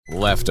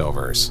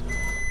leftovers,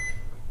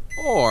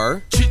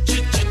 or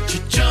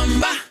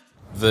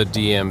the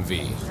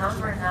DMV,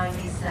 Number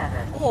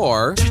 97.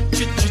 or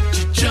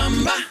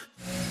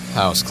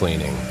house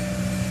cleaning,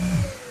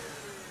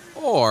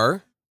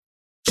 or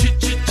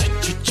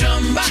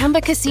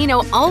Chumba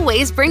Casino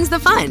always brings the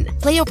fun.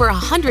 Play over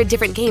 100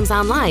 different games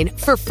online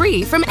for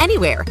free from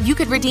anywhere. You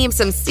could redeem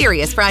some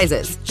serious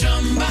prizes.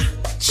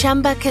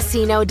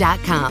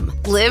 ChumbaCasino.com.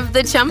 Live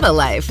the Chumba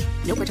life.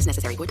 No purchase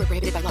necessary. Void where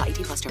prohibited by law.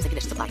 18+ terms and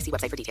conditions apply. See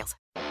website for details.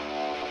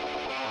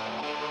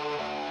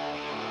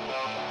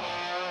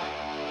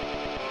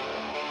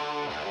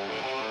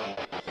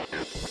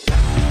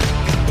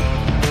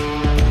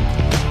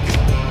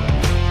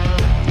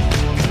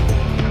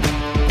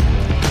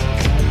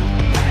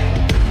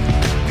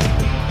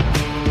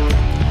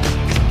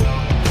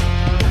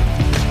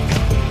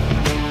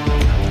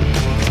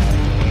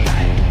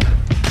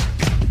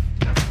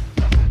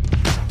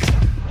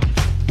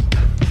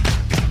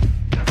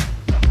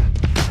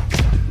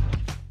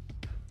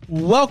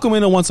 Welcome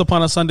into Once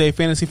Upon a Sunday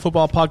Fantasy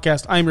Football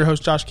Podcast. I'm your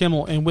host, Josh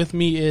Kimmel, and with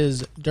me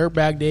is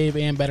Dirtbag Dave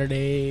and Better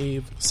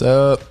Dave. What's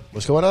up?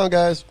 What's going on,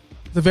 guys?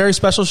 It's a very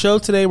special show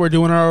today. We're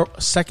doing our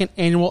second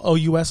annual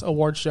OUS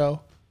award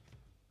show.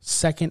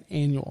 Second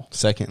annual.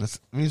 Second. That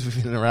means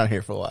we've been around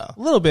here for a while.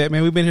 A little bit,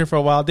 man. We've been here for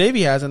a while.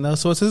 Davey hasn't, though,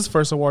 so it's his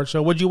first award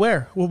show. What'd you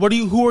wear? Well,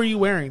 who are you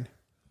wearing?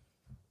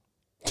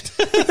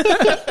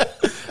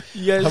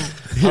 Yes.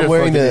 I'm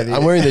wearing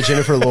the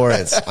Jennifer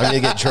Lawrence. I'm going to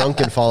get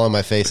drunk and fall on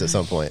my face at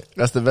some point.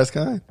 That's the best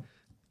kind.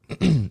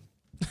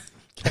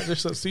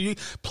 So you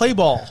play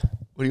ball.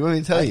 What do you want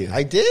me to tell you?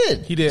 I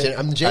did. He did.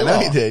 I'm I J-Law. know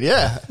he did,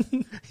 yeah.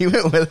 He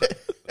went with it.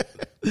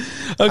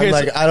 Okay, I'm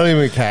like, I don't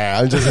even care.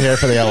 I'm just here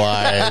for the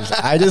awards.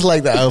 I just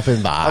like the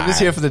open bar. I'm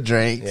just here for the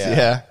drinks.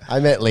 Yeah. I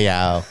met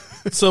Liao.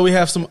 so we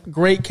have some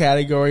great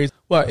categories.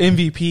 Well,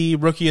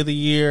 MVP, Rookie of the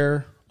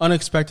Year,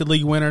 unexpected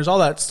league winners, all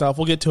that stuff.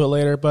 We'll get to it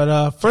later.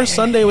 But first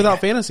Sunday without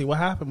fantasy, what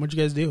happened? What'd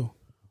you guys do?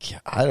 Yeah,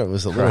 I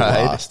was a little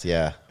Cried. lost.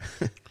 Yeah.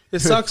 It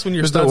sucks when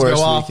your It was the studs go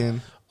worst off.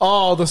 weekend.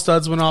 All the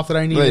studs went off that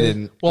I needed. They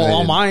didn't. Well, They all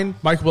didn't. mine.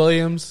 Mike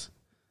Williams.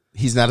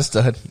 He's not a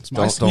stud. he's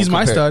my stud.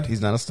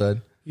 He's not a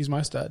stud. He's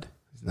my stud.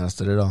 He's not a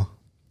stud at all.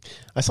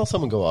 I saw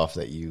someone go off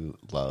that you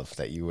love,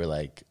 that you were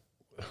like,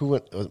 who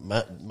went?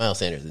 Miles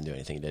Sanders didn't do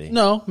anything, did he?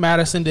 No,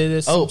 Madison did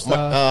this. Oh,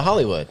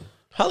 Hollywood.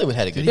 Hollywood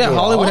had a good game. Yeah,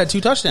 Hollywood had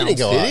 2 touchdowns. He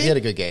didn't go Did off. he? He had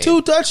a good game.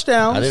 2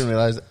 touchdowns. I didn't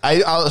realize.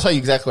 I'll tell you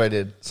exactly what I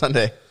did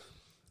Sunday.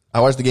 I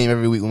watched the game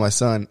every week with my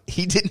son.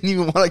 He didn't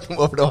even want to come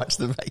over to watch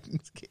the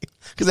Vikings game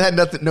because it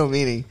had no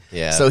meaning.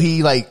 Yeah. So he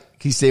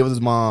stayed with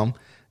his mom,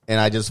 and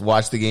I just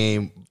watched the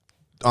game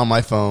on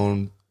my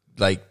phone.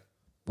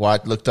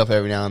 Looked up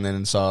every now and then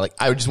and saw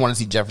I just wanted to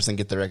see Jefferson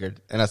get the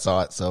record, and I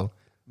saw it. So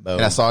Boom.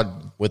 and I saw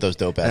With those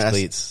dope ass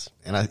cleats.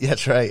 yeah,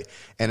 that's right.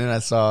 And then I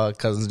saw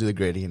Cousins do the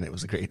gritty, and it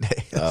was a great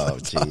day. Oh,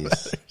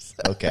 jeez.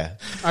 Okay.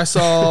 I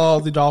saw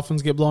the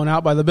Dolphins get blown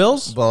out by the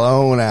Bills.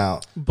 Blown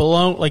out.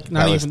 Blown, not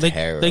That was even. They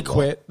terrible.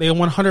 quit. They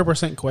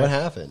 100% quit. What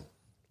happened?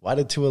 Why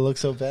did Tua look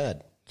so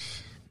bad?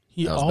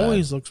 He That was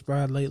always looks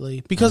bad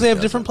lately because they have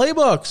different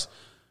playbooks.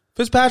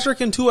 Fitzpatrick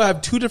and Tua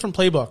have 2 different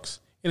playbooks,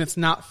 and it's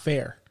not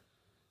fair.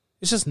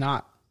 It's just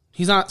not.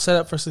 He's not set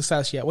up for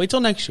success yet. Wait till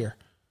next year.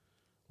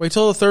 Wait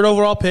till the 3rd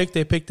overall pick.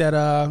 They picked that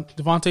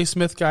Devontae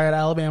Smith guy at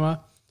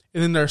Alabama,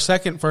 and then their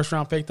second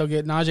first-round pick, they'll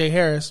get Najee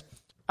Harris,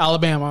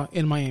 Alabama,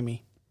 in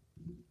Miami.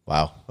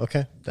 Wow.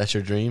 Okay. That's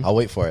your dream? I'll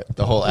wait for it.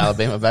 The whole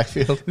Alabama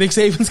backfield? Nick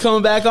Saban's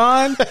coming back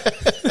on.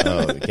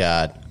 Oh,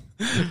 God.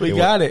 We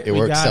got it. It We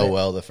worked got so it.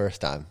 well the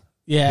first time.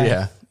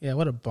 Yeah. Yeah,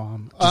 what a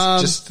bomb.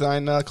 Just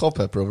sign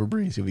Culpepper over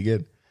Breeze. He'll be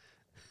good.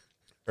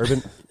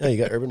 You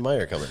got Urban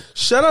Meyer coming.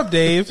 Shut up,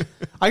 Dave.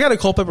 I got a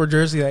Culpepper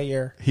jersey that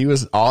year. He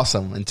was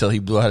awesome until he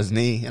blew out his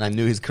knee, and I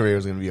knew his career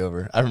was going to be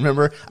over. I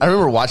remember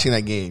watching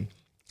that game.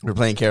 We were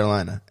playing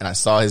Carolina, and I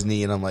saw his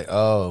knee, and I'm like,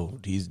 oh,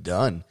 he's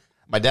done.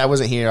 My dad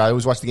wasn't here. I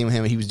always watched the game with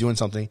him, and he was doing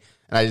something,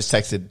 and I just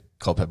texted,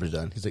 Culpepper's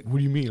done. He's like, what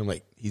do you mean? I'm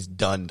like, he's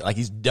done.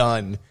 He's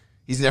done.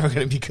 He's never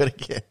going to be good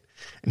again.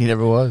 And he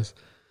never was.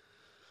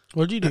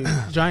 What'd you do?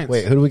 Giants.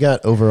 Wait, who do we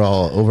got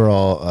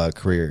overall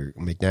career?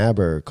 McNabb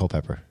or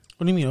Culpepper?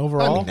 What do you mean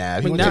overall?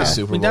 McNabb. He went to the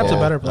Super McNabb's Bowl.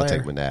 a better I'll player.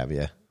 take McNabb,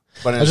 yeah.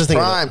 But in I was his just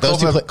thinking, prime,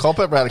 those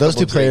Culpepper had a those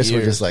couple two players great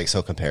were years. just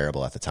so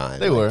comparable at the time.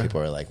 They were.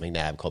 People were like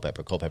McNabb,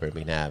 Culpepper,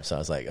 McNabb. So I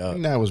was like, oh,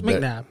 McNabb was better.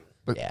 McNabb.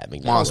 But Yeah,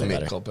 McNabb Moss was way made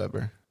better.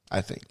 Culpepper,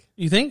 I think.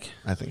 You think?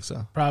 I think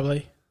so.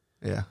 Probably.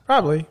 Yeah.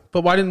 Probably.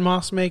 But why didn't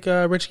Moss make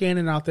Rich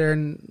Gannon out there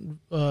in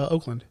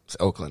Oakland? It's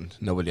Oakland.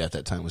 Nobody at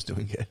that time was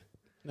doing it.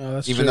 No,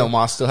 that's Even true. though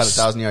Moss still had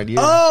 1,000-yard year.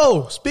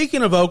 Oh,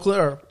 speaking of Oakland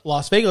or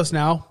Las Vegas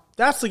now,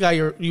 that's the guy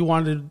you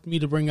wanted me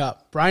to bring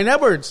up. Brian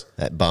Edwards.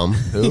 that bum.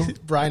 Who?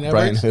 Brian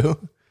Brian Edwards.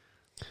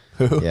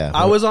 who? Yeah.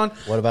 I was on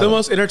What about the him?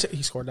 most entertaining.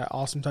 He scored that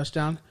awesome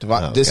touchdown.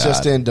 Oh, This God.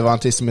 just in,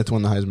 Devontae Smith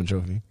won the Heisman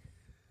Trophy.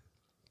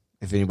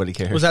 If anybody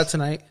cares. Was that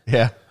tonight?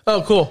 Yeah.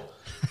 Oh, cool.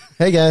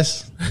 Hey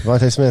guys,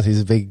 Devontae Smith.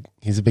 He's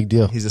a big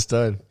deal. He's a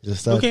stud. He's a Who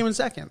stud. came in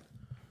second?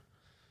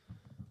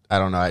 I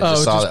don't know. I Oh,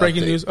 just saw just that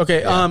breaking update. news.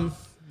 Okay, Yeah.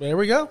 there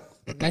we go.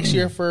 Next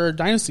year for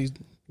Dynasty,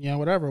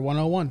 whatever,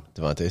 101.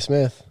 Devontae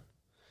Smith.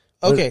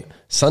 Okay.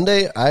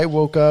 Sunday, I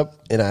woke up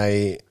and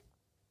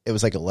it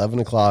was like 11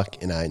 o'clock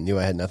and I knew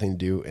I had nothing to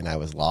do and I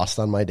was lost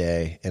on my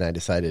day and I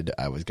decided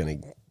I was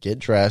going to get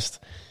dressed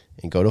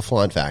and go to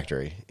Flan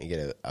Factory and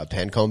get a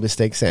Pancombe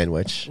steak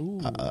sandwich,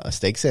 a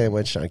steak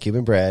sandwich on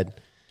Cuban bread.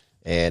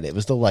 And it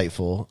was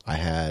delightful. I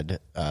had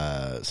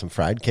some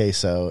fried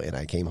queso and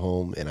I came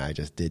home and I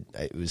just did,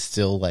 it was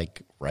still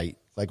like right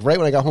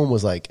when I got home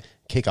was like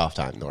kickoff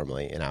time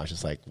normally. And I was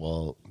just like,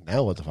 well,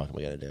 now what the fuck am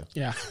I going to do?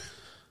 Yeah.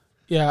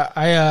 Yeah.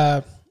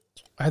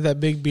 I had that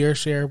big beer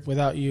share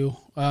without you.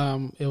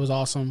 It was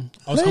awesome.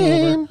 I was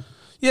hungover.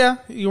 Yeah,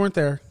 you weren't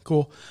there.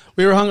 Cool.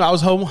 We were I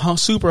was home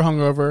super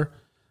hungover.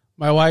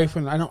 My wife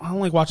and I don't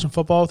like watching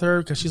football with her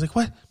because she's like,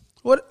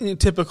 what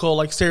typical,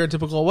 like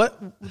stereotypical, what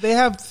they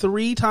have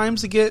 3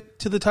 times to get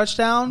to the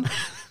touchdown.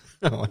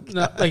 No,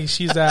 like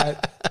she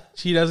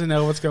doesn't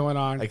know what's going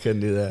on. I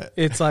couldn't do that.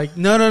 It's like,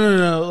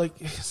 no. Like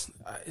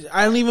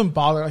I don't even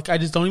bother. Like I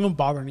just don't even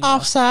bother anymore.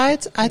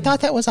 Offsides? I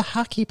thought that was a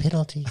hockey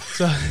penalty.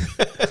 So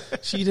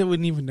she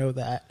wouldn't even know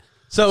that.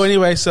 So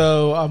anyway, I'm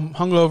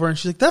hungover and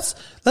she's like,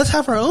 let's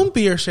have our own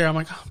beer share. I'm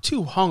like, I'm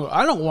too hungover.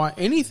 I don't want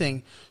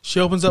anything. She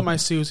opens up my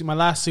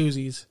last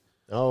Susie's.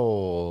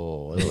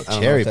 Oh, a little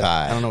cherry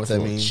pie. I don't know what that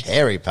means.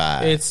 Cherry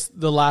pie. It's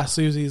the last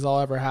Susie's I'll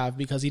ever have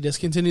because he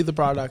discontinued the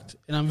product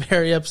and I'm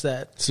very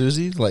upset.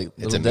 Susie's? Like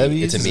It's Little a mead.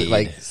 Debbie's? It's a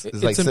mead. It's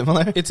like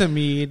similar? It's a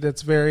mead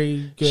that's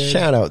very good.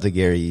 Shout out to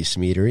Gary East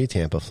Meadery,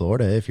 Tampa,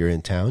 Florida. If you're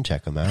in town,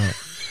 check them out.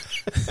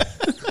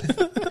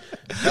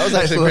 That was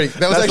actually pretty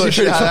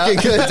fucking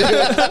good,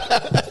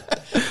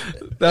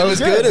 dude. That was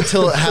good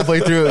until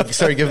halfway through it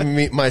started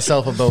giving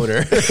myself a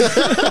boner.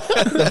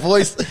 The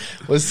voice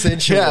was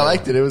sensual. Yeah, I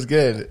liked it. It was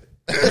good.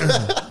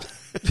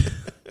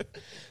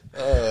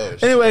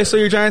 Anyway, so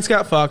your Giants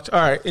got fucked. All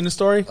right, in the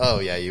story. Oh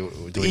yeah, Eagles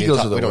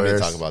are the we don't need to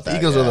worst. talk about that.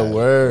 Eagles are the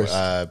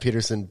worst.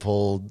 Peterson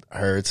pulled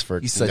Hurts for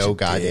He's such no a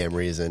goddamn dick.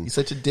 reason. He's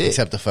such a dick.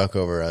 Except to fuck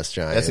over us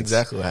Giants. That's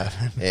exactly what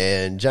happened.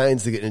 And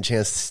Giants getting a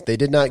chance. They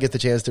did not get the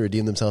chance to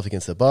redeem themselves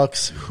against the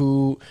Bucks,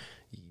 who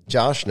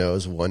Josh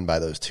knows won by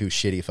those 2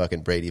 shitty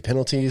fucking Brady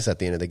penalties at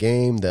the end of the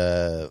game.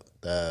 The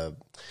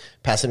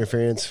pass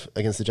interference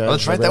against the Giants. Oh,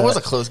 that's right. Remember That was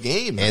a close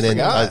game. And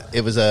then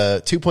it was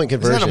a 2-point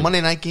conversion. Isn't that a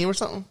Monday night game or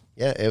something?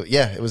 Yeah,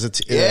 it was a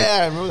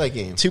I remember that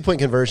game. 2-point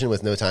conversion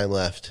with no time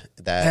left.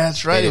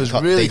 That's right. It was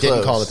really They didn't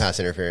close. call the pass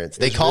interference.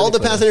 They was called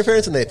really the pass close.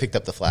 interference and they picked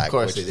up the flag. Of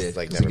course which they did. is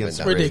like It's never been against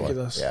done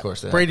Ridiculous. before. Of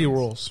course they have. Brady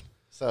rules.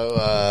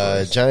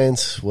 So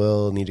Giants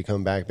will need to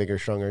come back bigger,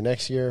 stronger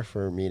next year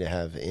for me to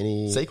have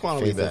any Saquon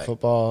will be faith in back.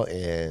 football.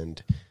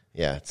 And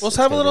yeah, Let's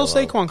have a little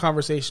Saquon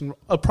conversation.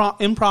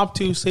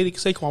 Impromptu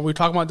Saquon. We were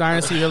talking about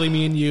Dynasty early,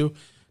 me and you.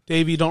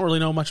 Dave, you don't really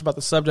know much about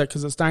the subject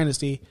because it's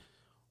Dynasty.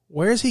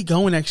 Where is he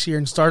going next year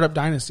in startup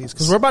dynasties?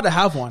 Because we're about to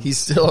have one. He's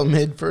still a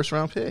mid-first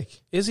round pick.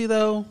 Is he,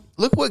 though?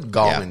 Look what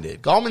Gallman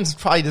did. Gallman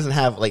probably doesn't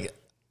have like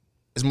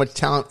as much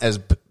talent as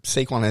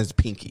Saquon has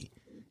Pinky.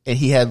 And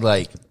he had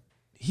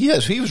he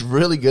was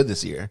really good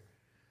this year.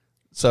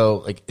 So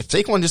like if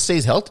Saquon just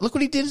stays healthy, look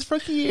what he did his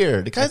rookie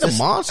year. The guy's a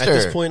monster. At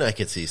this point, I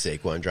could see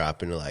Saquon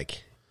dropping to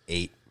like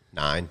 8,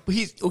 9. But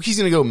he's going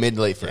to go mid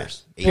to late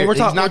first. But He's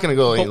not going to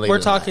go any but later. We're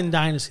than talking that.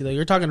 Dynasty, though.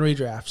 You're talking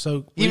redraft.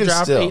 So Even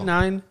redraft still. 8,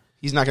 9.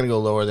 He's not going to go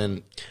lower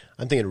than.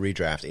 I'm thinking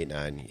redraft 8,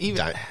 9.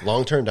 Even-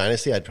 Long-term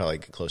dynasty, I'd probably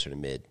get closer to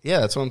mid.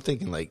 Yeah, that's what I'm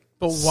thinking. But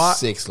why-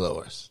 6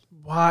 lowest.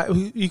 Why?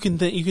 You can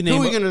name. Who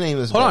are we going to name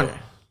this? Hold better? on.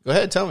 Go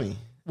ahead, tell me.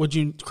 Would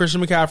you? Christian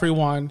McCaffrey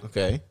 1.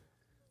 Okay.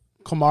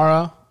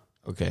 Kamara.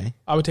 Okay.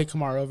 I would take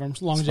Kamara over him.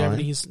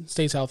 Longevity. fine. He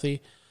stays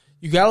healthy.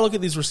 You got to look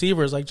at these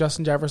receivers like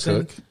Justin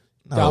Jefferson. Cook.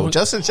 No,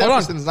 Justin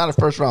Jefferson's not a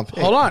first round pick.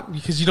 Hold on,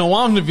 because you don't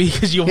want him to be.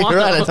 Because you want You're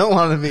right. him. I don't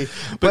want him to be,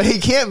 but he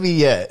can't be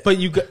yet. But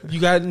you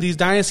got these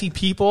dynasty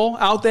people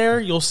out there.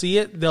 You'll see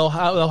it. They'll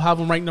have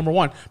him ranked number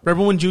 1.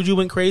 Remember when Juju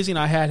went crazy and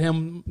I had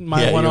him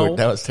my 1-0?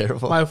 That was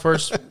terrible. My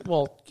first.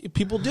 Well,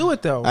 people do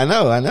it though. I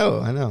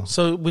know.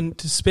 So when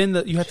to spin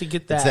that, you have to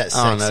get that. It's that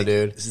I don't sexy, know,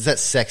 dude. It's that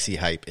sexy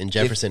hype, and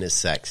Jefferson is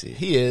sexy.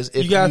 He is.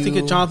 You got to think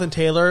of Jonathan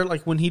Taylor.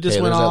 Like when he just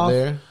Taylor's went out off.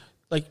 there.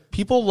 Like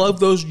people love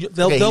those.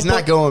 They'll He's not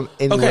put- going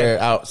anywhere Okay,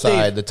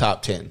 outside Dave, the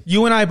top 10.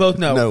 You and I both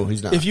know. No,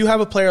 he's not. If you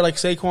have a player like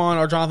Saquon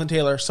or Jonathan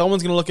Taylor,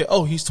 someone's going to look at,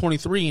 he's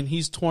 23 and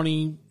he's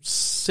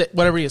 26,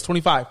 whatever he is,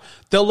 25.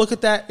 They'll look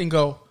at that and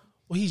go,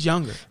 well, he's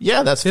younger.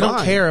 Yeah, that's They fine.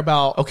 don't care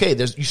about. Okay,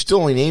 you still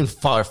only named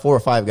 4 or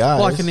 5 guys.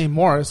 Well, I can name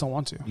more. I just don't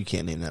want to. You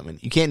can't name that many.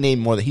 You can't name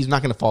more. He's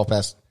not going to fall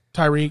past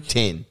Tyreek.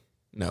 10.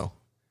 No,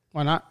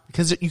 Why not?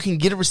 because you can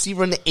get a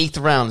receiver in the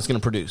 8th round that's going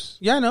to produce.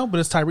 Yeah, I know, but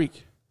it's Tyreek.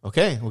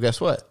 Okay, well,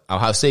 guess what? I'll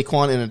have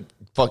Saquon in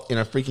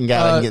a freaking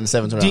guy that can get in the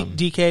 7th round.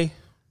 DK.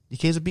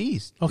 DK's a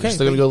beast. Okay, You're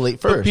still going to go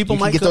late but first. people You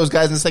can might get go- those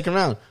guys in the 2nd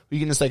round. Who you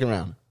get in the 2nd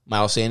round?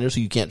 Miles Sanders,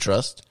 who you can't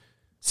trust.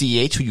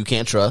 CEH, who you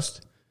can't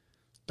trust.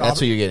 That's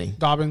who you're getting.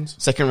 Dobbins.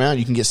 2nd round,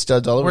 you can get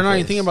studs all over. We're the not place.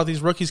 even thinking about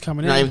these rookies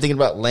coming You're not in. even thinking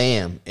about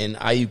Lamb and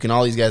Ayuk and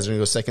all these guys are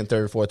going to go 2nd,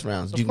 3rd, 4th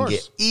rounds. You can course.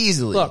 get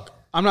easily. Look,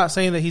 I'm not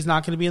saying that he's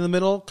not going to be in the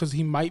middle because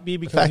he might be.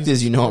 Because the fact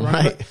is, you know I'm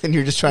right, and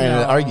you're just trying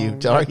to argue.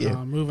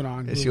 Moving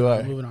on. Yes, moving you on,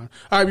 are. Moving on.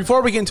 All right,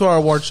 before we get into our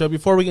award show,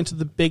 before we get into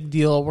the big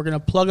deal, we're going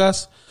to plug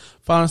us.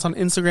 Follow us on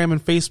Instagram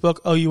and Facebook,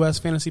 OUS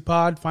Fantasy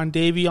Pod. Find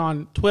Davey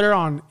on Twitter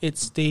on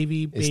It's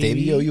Davey Baby. It's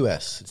Davey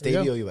OUS. It's There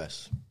you Davey go.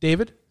 OUS.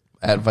 David?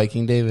 At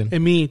Viking David.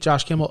 And me,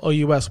 Josh Kimball,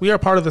 OUS. We are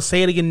part of the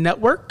Say It Again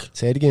Network.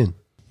 Say it again.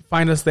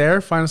 Find us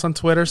there. Find us on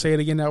Twitter, Say It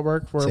Again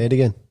Network. Say it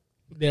again.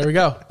 There we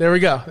go. There we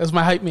go. That's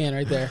my hype man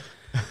right there.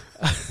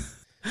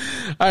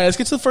 All right, let's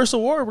get to the first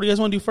award. What do you guys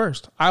want to do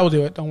first? I will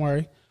do it. Don't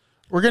worry.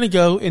 We're going to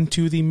go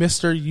into the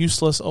Mr.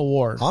 Useless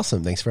Award.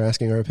 Awesome. Thanks for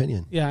asking our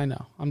opinion. Yeah, I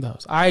know. I'm the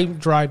host. I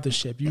drive the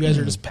ship. You guys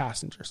are just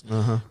passengers.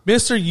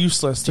 Mr.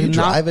 Useless. Do you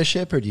drive a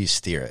ship or do you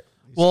steer it?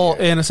 Well,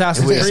 in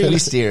Assassin's We Creed,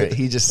 steer it.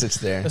 He just sits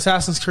there.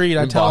 Assassin's Creed,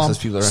 I We tell bosses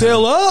him, people around.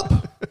 sail up.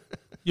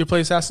 You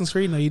play Assassin's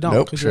Creed? No, you don't.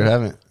 Nope, 'cause sure you're-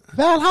 haven't.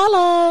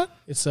 Valhalla.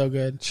 It's so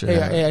good. Sure Hey,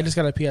 haven't. I just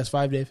got a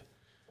PS5, Dave.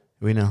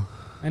 We know.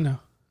 I know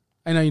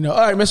you know. All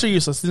right, Mr.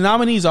 Useless. The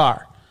nominees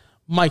are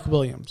Mike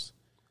Williams,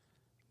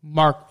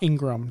 Mark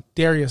Ingram,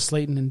 Darius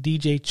Slayton, and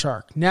DJ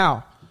Chark.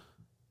 Now,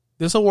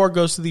 this award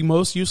goes to the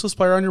most useless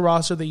player on your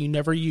roster that you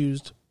never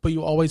used, but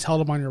you always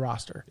held him on your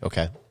roster.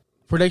 Okay.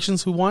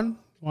 Predictions, who won?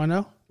 Want to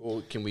know?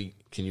 Well, can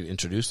you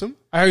introduce them?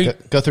 I already,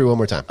 Go through one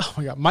more time. oh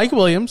my God. Mike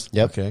Williams,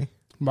 Yep. Okay.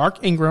 Mark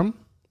Ingram,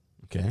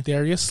 Okay.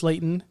 Darius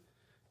Slayton,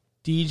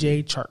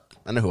 DJ Chark.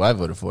 I know who I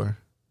voted for.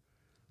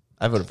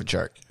 I voted for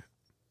Chark.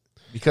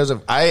 Because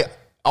of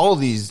all of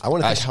these I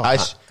want to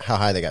think how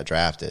high they got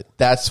drafted.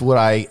 that's what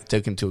I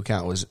took into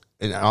account was,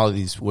 and all of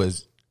these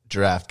was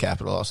draft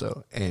capital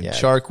also. And Yeah.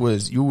 Chark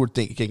was, you were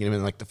kicking him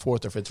in like the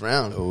 4th or 5th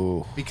round.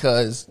 Ooh.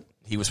 Because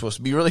he was supposed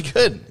to be really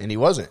good and he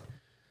wasn't.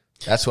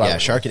 That's why. Yeah,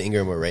 Shark and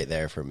Ingram were right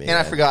there for me. And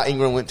I man. forgot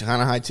Ingram went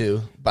kind of high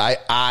too.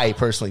 But I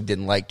personally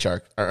didn't like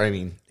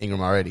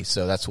Ingram already.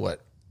 So that's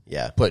what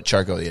Yeah. put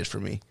Chark over the edge for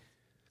me.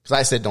 Because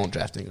I said don't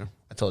draft Ingram.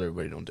 I told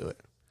everybody don't do it.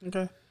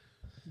 Okay.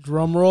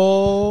 Drum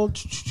roll.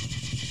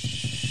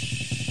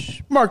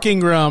 Mark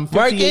Ingram. 58%.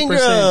 Mark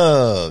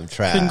Ingram.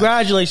 Trash.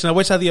 Congratulations. I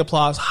wish I had the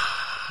applause.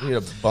 You need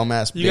a bum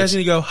ass. You guys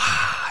need to go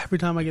every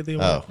time I get the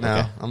award. Oh, No,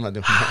 okay. I'm not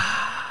doing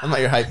that. I'm not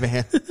your hype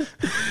man.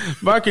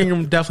 Mark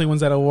Ingram definitely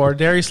wins that award.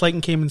 Darius Slayton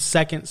came in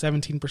second,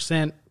 17%.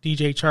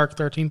 DJ Chark,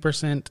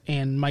 13%.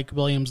 And Mike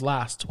Williams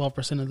last,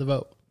 12% of the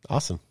vote.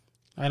 Awesome.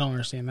 I don't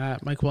understand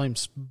that. Mike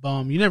Williams,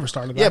 bum. You never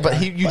started that Yeah, but guy.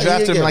 you Well,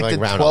 drafted you him get, like the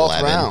like, round 12th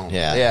 11. round.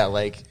 Yeah.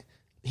 like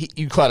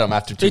you cut him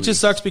after 2 It weeks. just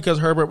sucks because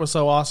Herbert was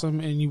so awesome,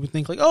 and you would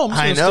think, like, oh, I'm just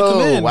I going to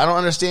stick him in. know. I don't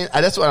understand.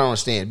 That's what I don't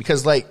understand.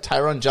 Because like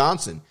Tyron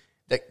Johnson,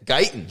 that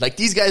Guyton, like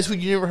these guys who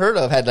you never heard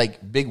of had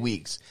like big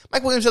weeks.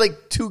 Mike Williams had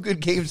like 2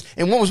 good games,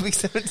 and one was week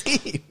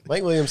 17.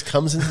 Mike Williams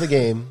comes into the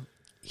game.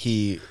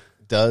 He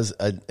does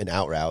an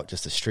out route,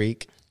 just a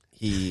streak.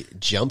 He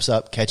jumps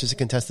up, catches a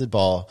contested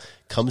ball,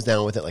 comes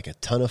down with it like a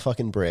ton of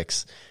fucking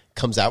bricks,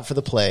 comes out for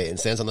the play, and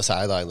stands on the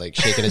sideline like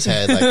shaking his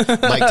head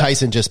like Mike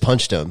Tyson just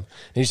punched him. And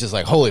he's just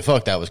like, holy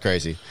fuck, that was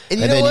crazy. And And,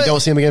 you know then what? you don't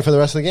see him again for the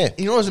rest of the game.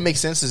 You know what doesn't make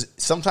sense is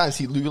sometimes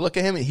you look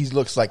at him and he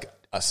looks like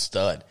a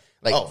stud.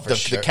 Like Oh, for the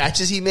sure.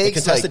 catches he makes,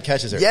 The contested like,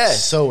 catches are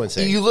yes. so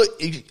insane. You look.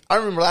 I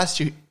remember last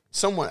year,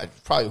 someone,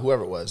 probably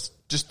whoever it was,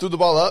 just threw the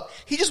ball up.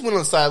 He just went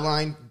on the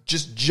sideline,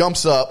 just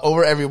jumps up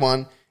over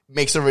everyone,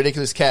 makes a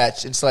ridiculous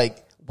catch. It's like,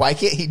 why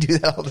can't he do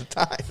that all the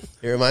time?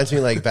 It reminds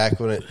me like back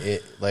when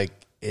it like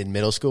in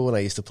middle school when I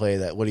used to play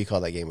that. What do you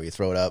call that game where you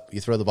throw it up?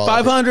 You throw the ball.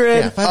 500.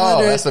 Up, yeah,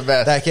 500. Oh, that's the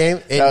best. That game.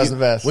 That was the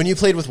best. When you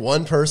played with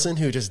one person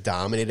who just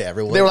dominated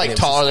everyone. They were, like, and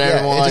it was taller than just,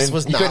 everyone. It just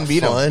was You not couldn't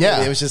beat 'em. fun.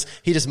 Yeah. It was just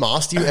he just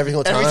mossed you every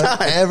single Every time.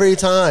 time. Every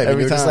time. Every And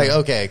you were just time. like,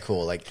 okay,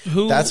 cool. Like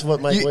that's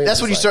what Mike Williams.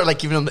 That's when you is start like.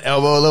 like giving him the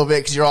elbow a little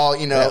bit because you're all,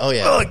 you know. Yeah, oh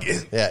yeah.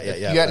 "Ugh."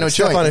 Yeah. You got no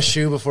Step choice. on a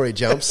shoe before he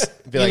jumps.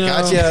 Be like, You know,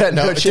 gotcha. you got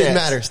No, no it didn't chance.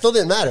 matter. Still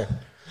didn't matter.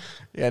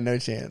 Yeah, no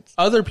chance.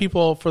 Other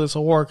people for this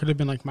award could have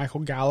been like Michael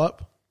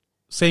Gallup.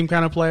 Same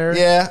kind of player.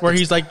 Yeah. Where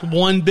he's like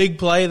one big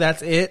play,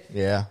 that's it.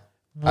 Yeah,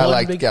 I One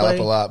liked big Gallup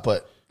play. a lot,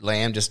 but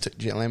Lamb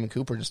and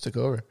Cooper just took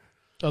over.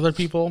 Other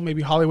people,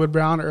 maybe Hollywood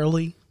Brown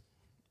early.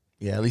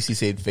 Yeah, at least he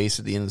saved face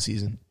at the end of the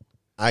season.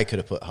 I could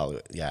have put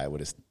Hollywood. Yeah, I would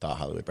have thought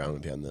Hollywood Brown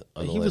would be on the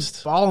He was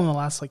list. balling the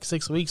last like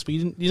 6 weeks, but you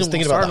didn't Just want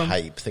thinking to about start the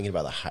him. hype. Thinking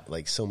about the hype,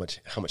 like so much,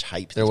 how much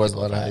hype There these was a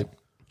people lot of have hype. had.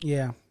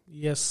 Yeah.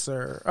 Yes,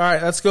 sir. All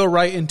right, let's go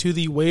right into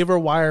the waiver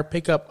wire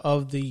pickup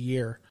of the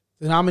year.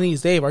 The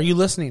nominees, Dave, are you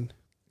listening?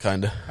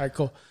 Kinda. All right,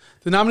 cool.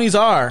 The nominees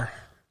are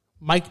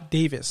Mike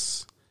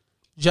Davis,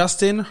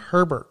 Justin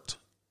Herbert,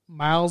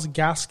 Miles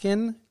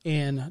Gaskin,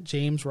 and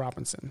James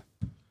Robinson.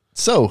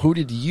 So, who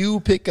did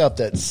you pick up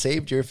that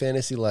saved your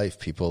fantasy life,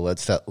 people?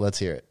 Let's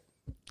hear it.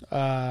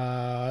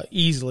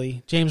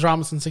 Easily. James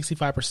Robinson,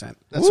 65%.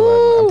 That's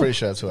what I'm pretty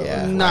sure that's what.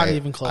 Yeah, I Not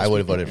even close. I would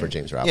have voted for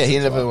James Robinson. Yeah, he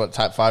ended as up well. with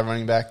top 5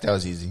 running back. That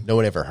was easy. No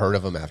one ever heard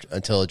of him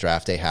until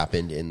draft day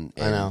happened and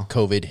I know.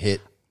 COVID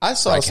hit. I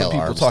saw like some Hell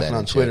people Armstead talking on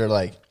and shit. Twitter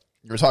like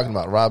you were talking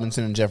about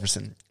Robinson and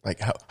Jefferson, like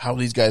how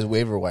these guys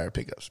waiver wire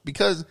pickups.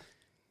 Because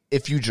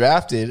if you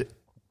drafted,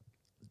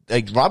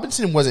 like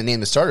Robinson wasn't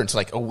named the starter until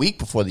like a week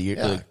before the year.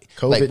 Yeah.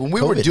 Like when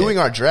we were COVID doing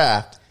hit. our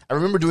draft, I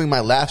remember doing my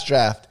last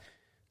draft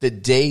the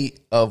day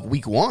of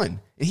week 1, and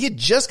he had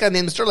just got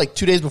named the starter like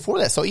 2 days before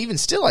that. So even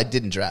still, I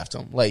didn't draft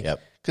him. Like Yep.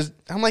 because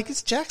I'm like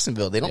it's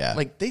Jacksonville. They don't Yeah.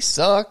 like they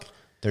suck.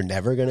 They're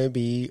never going to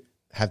be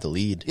have the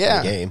lead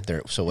Yeah. in the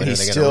game. So when He are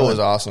they going to still run? was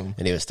awesome.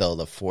 And he was still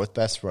the 4th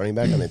best running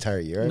back on the entire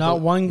year. I Not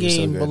think. one He was so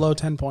game good. below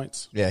 10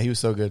 points. Yeah, he was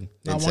so good.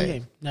 Not Insane. one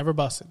game. Never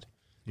busted.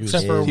 He was,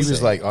 Except for he was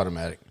insane. like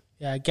automatic.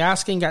 Yeah,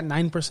 Gaskin got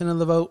 9% of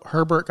the vote.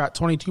 Herbert got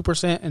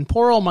 22%, and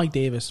poor old Mike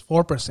Davis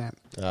 4%.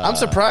 I'm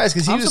surprised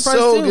because he I'm was surprised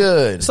so too.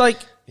 good. It's like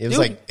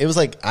It was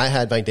like I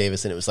had Mike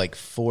Davis, and it was like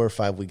 4 or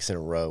 5 weeks in a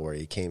row where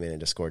he came in and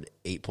just scored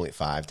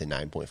 8.5 to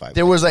 9.5.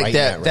 There was like right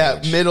in that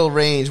range. middle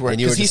range where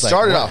And you were because he just like,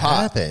 started what out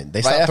hot. happened? They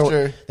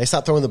Right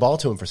stopped throwing the ball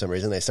to him for some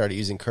reason. They started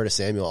using Curtis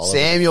Samuel. All over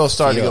Samuel the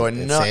started field, going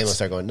and nuts. Samuel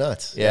started going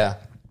nuts. Yeah,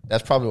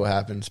 that's probably what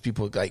happens.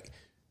 People like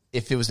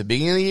if it was the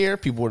beginning of the year,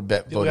 people would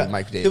bet voted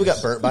Mike Davis. People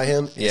got burnt by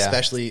him, Yeah.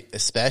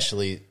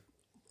 especially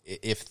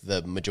if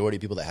the majority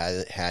of people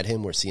that had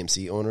him were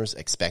CMC owners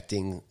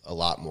expecting a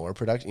lot more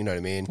production. You know what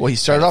I mean? Well, he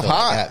started off Kinda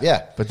filled the hot, gap.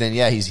 Yeah. but then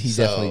he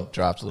So, definitely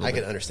dropped a little I bit.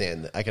 can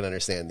understand. I can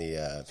understand the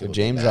So people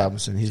James doing that.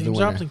 Robinson, he's the James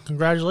winner. Robinson.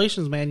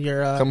 Congratulations, man.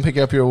 You're Come pick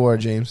up your award,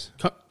 James.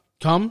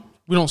 come.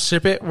 We don't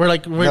ship it. We're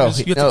like you have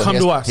to he come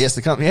has, to us. He has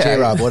to come. Yeah,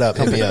 J-Rob, what up?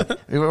 Hit me up.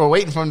 We were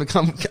waiting for him to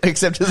come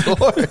accept his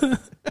award.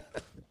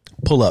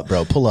 Pull up,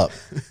 bro. Pull up.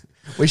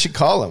 We should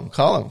call him.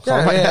 Call him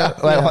right now.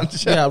 Like, on the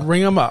show. Yeah,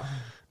 ring him up.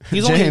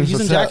 He's James, he's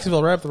in what's up?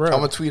 Jacksonville, right up the road. I'm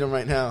gonna tweet him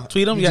right now.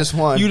 Tweet him. You Yeah. just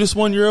won. You just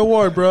won your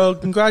award, bro.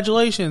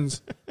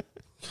 Congratulations.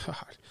 God.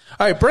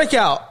 All right,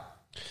 breakout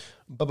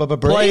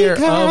player of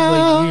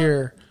the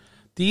year.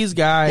 These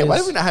guys. Yeah, why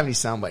do we not have any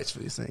sound bites for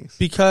these things?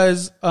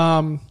 Because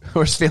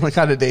We're feeling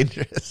kind of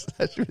dangerous.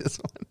 That should be this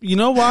one. you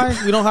know why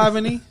we don't have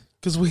any?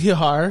 Because we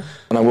are.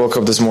 When I woke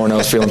up this morning, I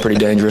was feeling pretty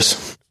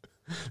dangerous.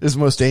 This is the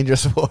most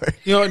dangerous award.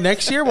 You know,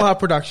 next year we'll have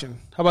production.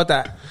 How about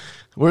that?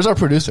 Where's our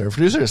producer? Our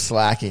producer is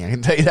slacking. I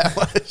can tell you that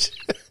much.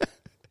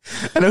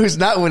 I know who's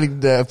not winning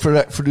the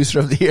producer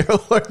of the year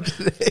award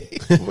today.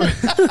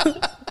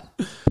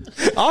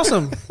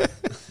 Awesome.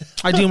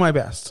 I do my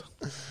best.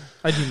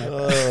 I do my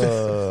best.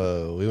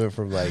 Oh, we went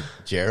from like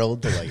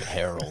Gerald to like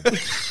Harold.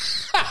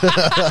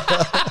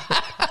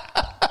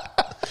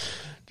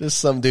 Just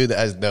some dude that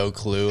has no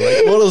clue.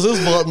 Like, what does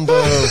this button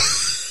do?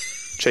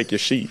 Check your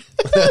sheet.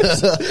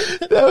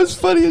 That was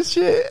funny as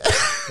shit.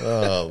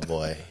 Oh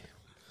boy.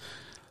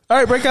 All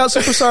right, breakout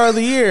superstar of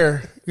the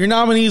year. Your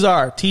nominees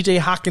are TJ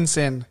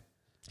Hawkinson,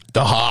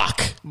 The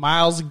Hawk.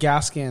 Myles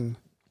Gaskin,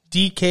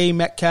 DK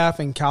Metcalf,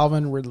 and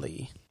Calvin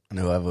Ridley. I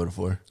know who I voted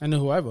for. I know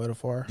who I voted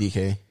for.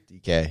 DK.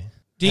 DK.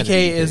 DK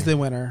is the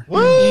winner.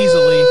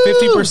 Easily.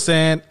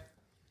 50%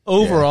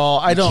 overall.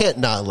 I You don't. can't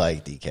not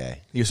like DK.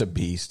 He was a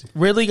beast.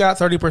 Ridley got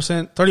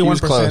 30%, 31%. He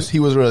was close. He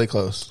was really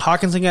close.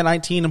 Hawkinson got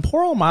 19%, and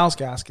poor old Myles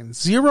Gaskin,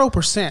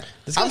 0%.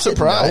 I'm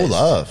surprised. No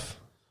love.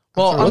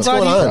 Well, I'm What's glad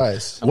going he- on?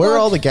 surprised. Where are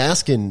all the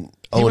Gaskin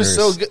owners? He was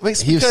so good.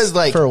 It's because,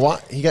 like, for a while,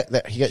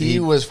 he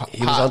was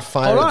hot. on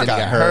fire. Hold on. Got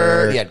He got hurt.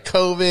 hurt. He had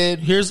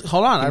COVID.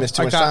 Hold on. missed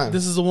too I much got time.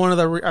 this is one of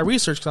the I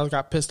researched because I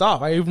got pissed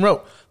off. I even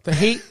wrote the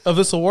hate of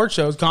this award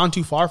show has gone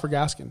too far for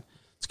Gaskin.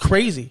 It's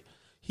crazy.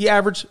 He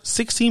averaged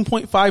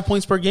 16.5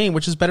 points per game,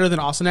 which is better than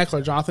Austin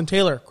Eckler, Jonathan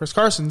Taylor, Chris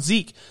Carson,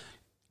 Zeke,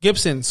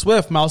 Gibson,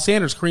 Swift, Miles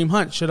Sanders, Kareem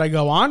Hunt. Should I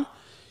go on?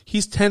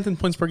 He's 10th in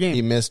points per game.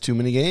 He missed too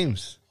many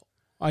games.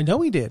 I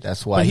know he did.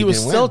 That's why but he he was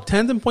didn't still win.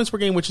 10th in points per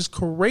game, which is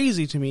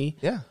crazy to me.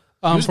 Yeah.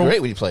 He was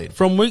great when he played.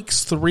 From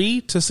weeks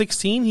 3 to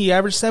 16, he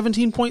averaged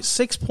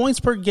 17.6 points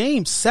per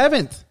game.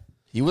 7th.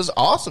 He was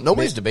awesome.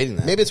 Nobody's debating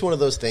that. Maybe it's one of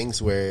those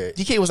things where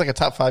DK was like a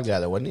top 5 guy,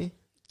 though, wasn't he?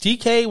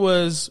 DK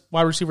was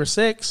wide receiver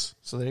 6.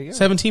 So there you go.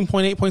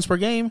 17.8 points per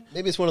game.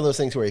 maybe it's one of those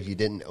things where if you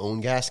didn't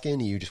own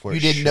Gaskin, you just weren't.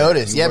 You didn't sure.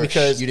 notice. You Yeah, weren't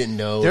because you didn't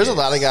know. There's a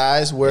lot of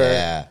guys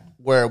where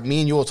Yeah. me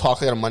and you will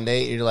talk like on a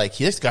Monday, and you're like,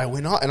 this guy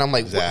went on. And I'm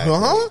like, Exactly.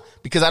 huh?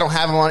 Because I don't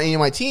have him on any of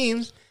my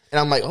teams. And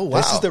I'm like, oh, wow.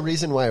 This is the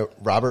reason why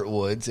Robert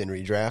Woods in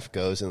redraft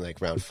goes in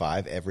like round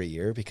 5 every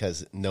year,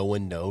 because no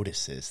one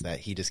notices that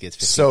he just gets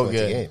 15 So points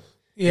good. a game.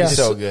 Yeah. He's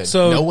so good.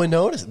 So No one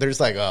notices. There's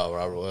like, oh,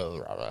 Robert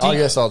Woods. I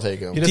guess I'll take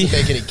him. He doesn't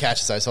make any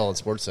catches I saw on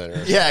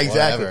SportsCenter. Yeah,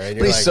 exactly. Whatever. And But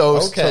you're he's like, so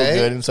okay,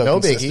 good and so no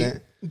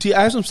consistent. biggie.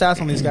 I have some stats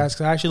on these guys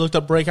because I actually looked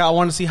up breakout. I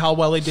wanted to see how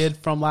well they did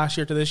from last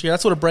year to this year.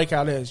 That's what a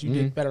breakout is. You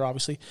did better,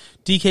 obviously.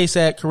 DK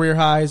set career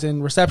highs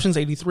in receptions,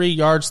 83,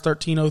 yards,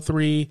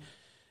 1303.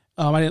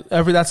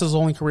 That's his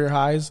only career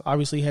highs.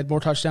 Obviously, he had more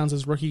touchdowns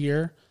his rookie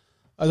year.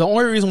 The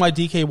only reason why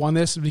DK won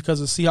this is because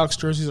the Seahawks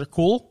jerseys are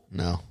cool,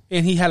 No.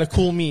 and he had a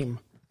cool meme.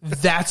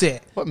 That's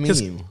it. What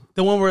 'Cause meme?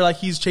 The one where like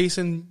he's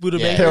chasing Buda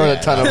Yeah. There were Baker.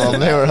 a ton of them.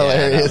 They were That was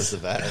hilarious. the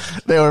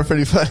best. They were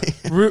pretty funny.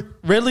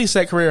 Ridley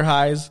set career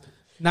highs,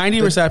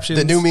 90 receptions.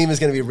 The new meme is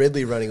going to be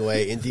Ridley running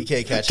away and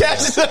DK catching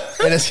Catches it.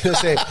 And it's going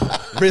to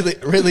say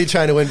Ridley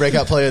trying to win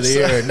breakout player of the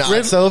year.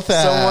 Not so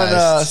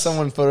fast.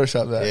 Someone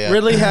photoshopped that. Yeah.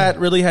 Ridley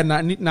had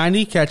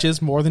 90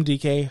 catches, more than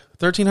DK,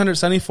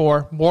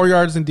 1,374, more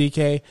yards than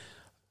DK.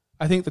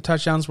 I think the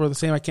touchdowns were the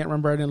same. I can't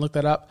remember. I didn't look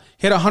that up.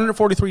 He had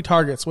 143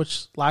 targets,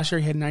 which last year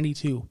he had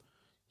 92.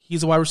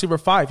 He's a wide receiver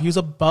 5. He was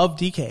above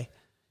DK.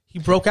 He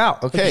broke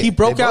out. Okay, Like, he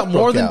broke they out both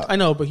more broke than out. I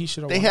know, but he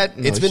should have. They won. had.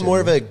 It's been more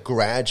of a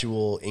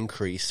gradual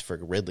increase for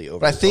Ridley over,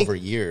 But I think- over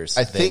years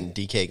I than think-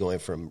 DK going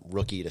from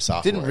rookie to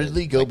sophomore. Didn't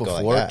Ridley go like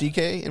before that.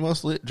 DK in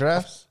most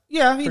drafts?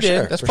 Yeah, he For did.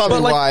 sure. That's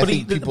probably why I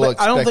think people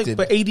I don't think, expected-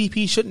 but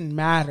ADP shouldn't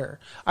matter.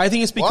 I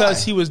think it's because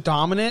Why? he was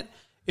dominant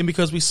and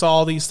because we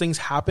saw these things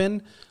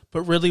happen.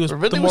 But Ridley was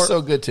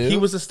so good too. He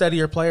was a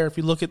steadier player. If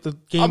you look at the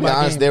game I'll be by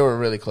honest, game. they were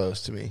really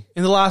close to me.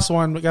 In the last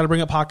one, we got to bring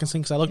up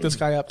Hawkinson because I looked this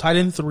guy up. Tight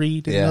end 3,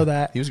 didn't know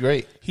that. He was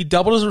great. He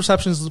doubled his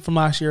receptions from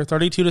last year,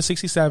 32 to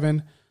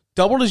 67.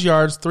 Doubled his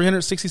yards,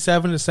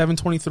 367 to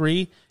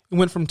 723, and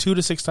went from 2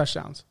 to 6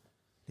 touchdowns.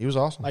 He was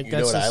awesome. Like You know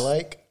that's what I just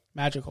like?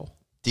 magical.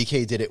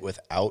 DK did it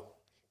without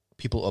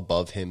people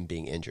above him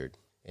being injured,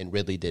 and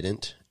Ridley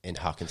didn't, and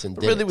Hawkinson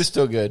didn't. Ridley was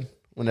still good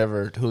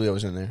whenever Julio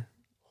was in there.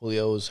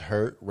 Julio was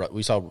hurt.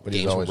 We saw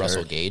games where always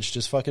Russell hurt. Gage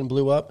just fucking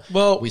blew up.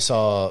 Well- we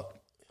saw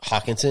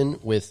Hawkinson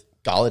with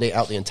Galladay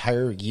out the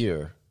entire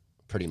year,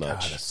 pretty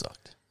much. That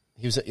sucked.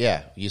 He was,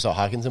 you saw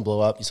Hawkinson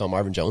blow up. You saw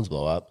Marvin Jones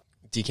blow up.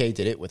 DK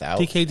did it without.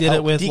 DK did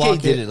it with DK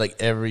Lockett. did it like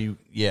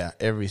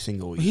every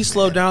single week. He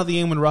slowed down at the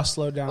end when Russ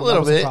slowed down. a little that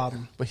was the bit,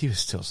 problem. but he was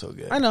still so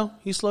good. I know.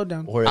 He slowed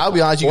down. Or if- I'll be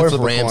honest, you or can if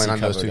flip a Ramsey coin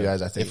on those covered two him.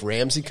 guys, I think. If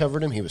Ramsey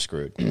covered him, he was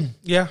screwed.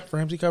 Yeah, if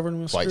Ramsey covered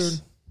him, was Twice.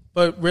 screwed.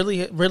 But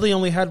Ridley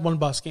only had one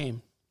bust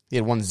game. He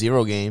had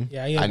 1-0 game.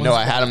 Yeah, he had I one know.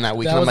 I spot. had him that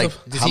week. That And I'm was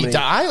like, the- did How he many-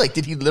 die? Like,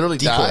 did he literally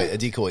die? A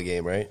decoy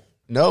game, right?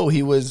 No,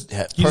 he was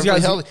perfectly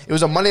got- healthy. It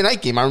was a Monday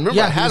night game. I remember.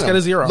 Yeah, I had he's him. got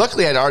a 0.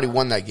 Luckily, I'd already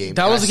won that game.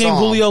 That And was I the game saw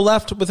him. Julio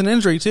left with an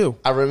injury, too.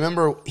 I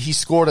remember he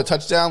scored a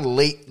touchdown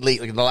late,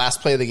 like the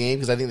last play of the game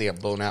because I think they got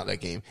blown out that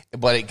game.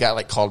 But it got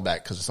like called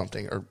back because of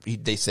something, or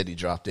they said he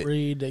dropped it.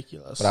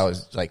 Ridiculous. But I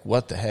was like,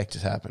 what the heck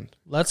just happened?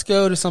 Let's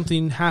go to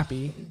something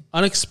happy.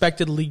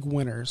 Unexpected league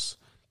winners.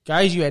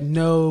 Guys, you had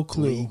no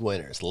clue. League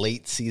winners,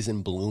 late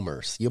season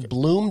bloomers. You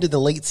bloomed in the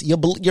late.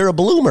 You're a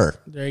bloomer.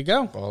 There you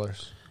go.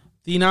 Ballers.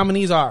 The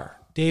nominees are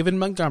David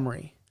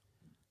Montgomery,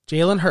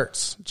 Jalen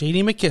Hurts,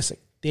 J.D. McKissick,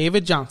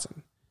 David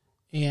Johnson,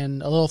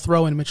 and a little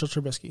throw in Mitchell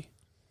Trubisky.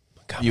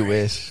 You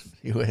wish.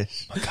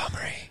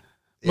 Montgomery.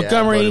 Yeah,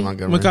 Montgomery, I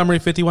voted Montgomery,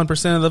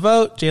 51% of the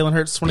vote. Jalen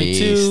Hurts,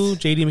 22.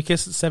 Beast. J.D.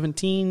 McKissick,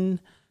 17.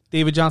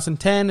 David Johnson,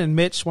 10. And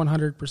Mitch,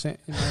 100%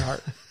 in my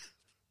heart.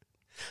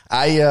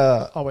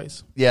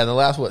 Always. Yeah, the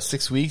last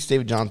 6 weeks,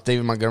 David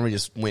Montgomery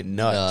just went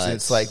nuts. And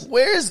it's like,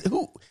 where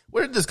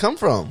did this come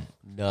from?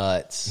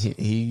 Nuts.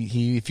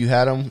 He if you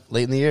had him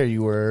late in the year,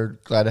 you were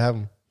glad to have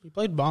him. He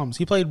played bombs.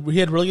 He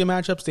had really good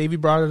matchups. Davey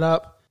brought it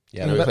up.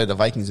 Yeah, We played the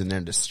Vikings in there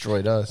and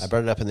destroyed us. I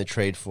brought it up in the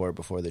trade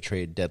before the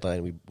trade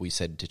deadline. We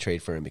said to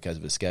trade for him because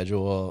of his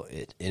schedule.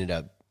 It ended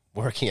up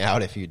working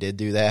out if you did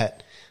do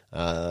that.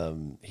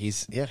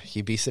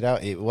 He beats it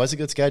out. It was a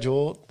good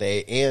schedule.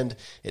 And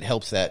it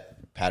helps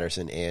that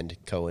Patterson and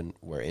Cohen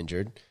were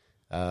injured.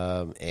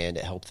 And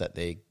it helped that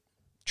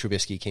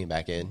Trubisky came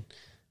back in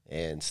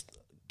and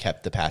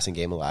kept the passing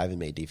game alive and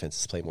made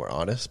defenses play more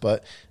honest.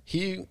 But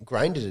he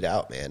grinded it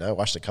out, man. I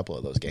watched a couple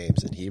of those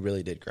games and he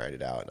really did grind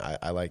it out.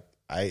 And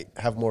I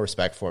have more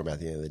respect for him at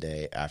the end of the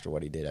day after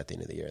what he did at the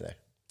end of the year there.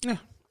 Yeah. I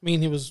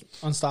mean, he was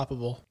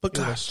unstoppable. But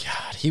God,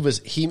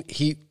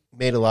 he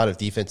made a lot of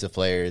defensive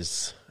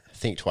players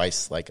think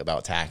twice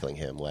about tackling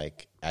him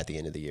at the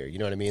end of the year. You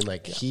know what I mean?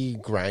 He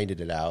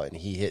grinded it out and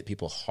he hit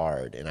people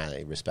hard, and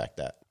I respect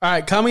that. All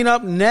right, coming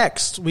up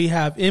next, we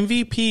have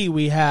MVP,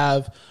 we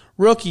have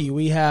rookie,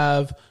 we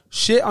have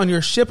shit on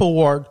your ship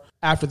award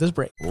after this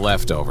break.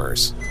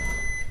 Leftovers.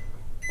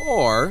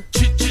 Or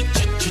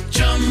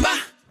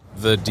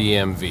the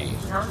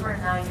DMV. Number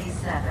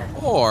 97.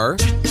 Or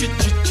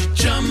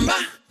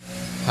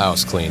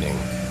house cleaning.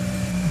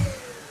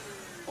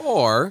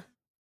 Or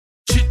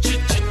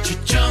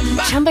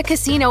Chumba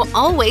Casino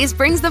always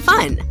brings the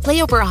fun.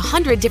 Play over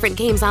 100 different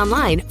games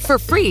online for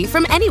free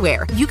from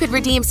anywhere. You could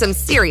redeem some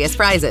serious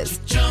prizes.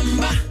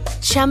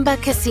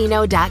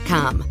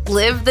 ChumbaCasino.com.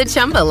 Live the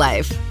Chumba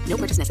life. No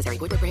purchase necessary.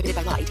 Void where prohibited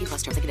by law. 18+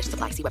 terms and conditions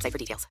apply. See website for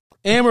details.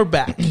 And we're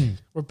back.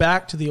 We're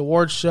back to the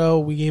awards show.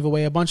 We gave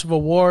away a bunch of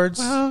awards.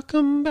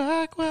 Welcome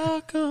back,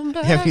 welcome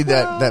back.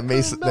 Yeah, that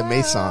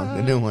Mace song,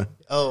 the new one.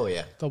 Oh,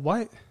 yeah. The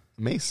what?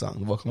 Mace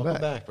song, welcome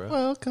back, bro.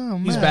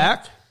 Welcome He's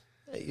back?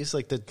 He's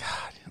like the...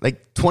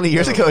 Like 20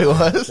 years ago he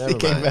was. He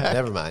came back.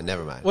 Never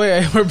mind.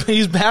 Wait,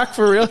 he's back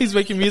for real? He's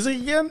making music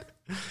again?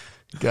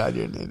 God,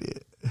 you're an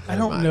idiot. I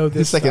don't know His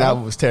this second stuff.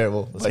 album was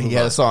terrible, but he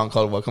had a song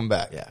called Welcome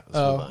Back. Yeah. let's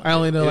Oh, move on. I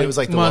only know, it was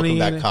like the Money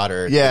Welcome and- Back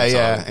Cotter. Yeah, song.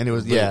 yeah, and it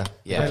was- yeah.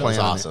 Yeah, it Playing was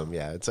on it. awesome.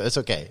 Yeah, it's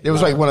okay. It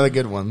was like one of the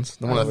good ones.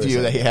 One of the few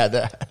 100%. that he had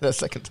that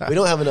second time. We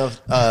don't have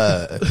enough.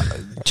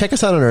 Check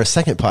us out on our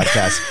second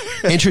podcast,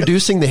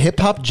 introducing the hip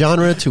hop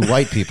genre to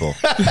white people.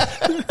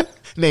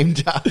 Named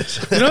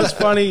Josh. You know what's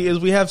funny is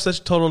we have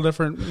such total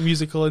different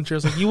musical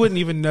interests. Like, you wouldn't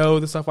even know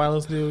the stuff I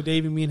listen to.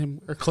 Davey, me and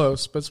him are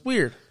close, but it's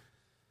weird.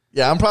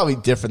 Yeah, I'm probably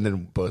different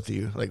than both of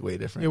you, like way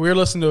different. Yeah, we were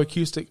listening to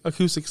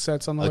acoustic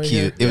sets on the way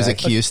here. It was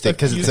acoustic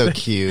because it's so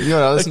cute. You know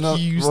what I listen to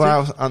Acoustic.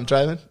 while I'm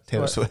driving?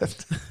 Taylor What?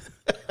 Swift.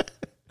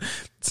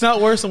 It's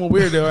not worse than what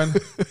we're doing.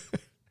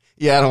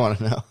 Yeah, I don't want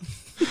to know.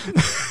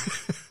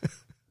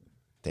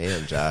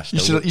 Damn, Josh. You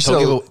Don't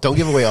should've- don't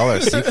give away all our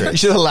You secrets.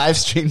 should have live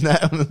streamed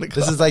that. On the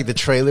This is like the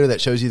trailer that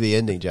shows you the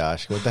ending,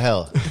 Josh. What the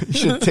hell? you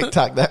should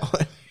TikTok that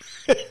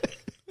one.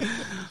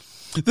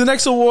 The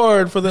next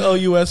award for the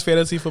OUS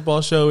Fantasy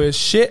Football Show is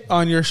Shit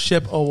on Your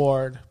Ship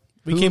Award.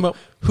 We came up...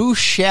 Who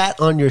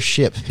shat on your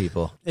ship,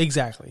 people?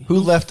 Exactly. Who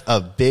left a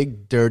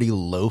big, dirty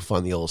loaf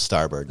on the old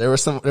starboard? There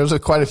was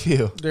quite a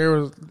few.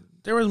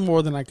 There was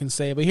more than I can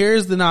say, but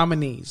here's the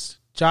nominees.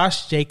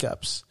 Josh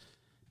Jacobs,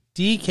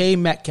 DK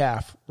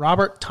Metcalf,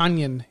 Robert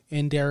Tonyan,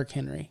 and Derrick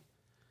Henry.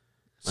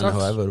 I know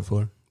who I voted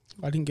for.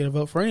 I didn't get a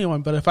vote for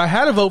anyone, but if I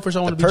had a vote for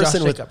someone, it would be Josh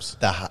Jacobs.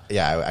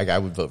 I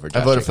would vote for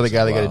Josh I voted for the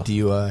guy Jacobs that as well. got a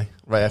DUI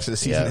right after the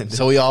season ended.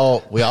 So we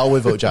all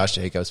would vote Josh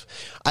Jacobs.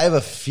 I have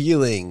a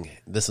feeling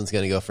this one's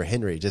going to go for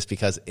Henry just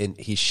because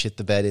he shit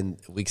the bed in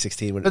week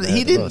 16 when But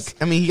he didn't.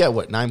 I mean, he got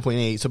what,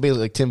 9.8, so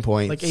basically like 10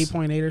 points, Like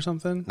 8.8 or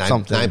something.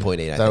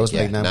 9.8. That was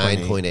like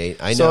 9.8.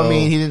 I know. So I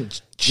mean, he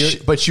didn't.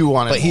 But you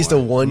wanted. But he's the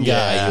one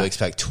guy Yeah. you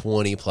expect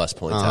 20 plus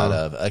points out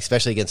of,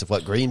 especially against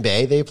what Green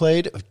Bay they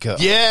played. Go.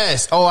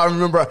 Yes. Oh, I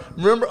remember.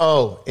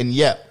 Oh, and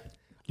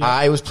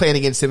I was playing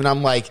against him, and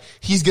I'm like,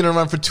 he's going to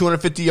run for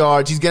 250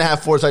 yards. He's going to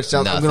have 4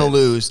 touchdowns. I'm going to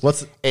lose.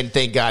 And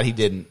thank God he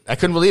didn't. I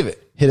couldn't believe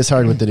it. Hit us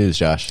hard with the news,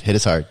 Josh. Hit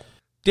us hard.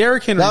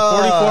 Derrick Henry,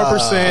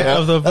 44%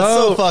 of the vote. That's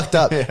so fucked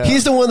up. Yeah.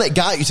 He's the one that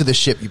got you to the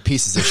ship, you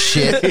pieces of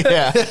shit.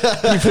 Yeah.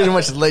 You pretty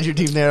much led your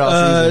team there all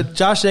season.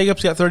 Josh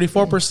Jacobs got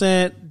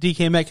 34%.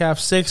 DK Metcalf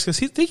 6 because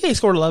DK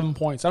scored 11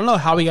 points. I don't know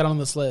how he got on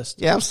this list.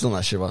 Yeah, I'm still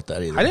not sure about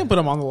that either. I didn't put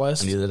him on the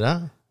list. Neither did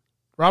I.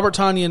 Robert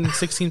Tonyan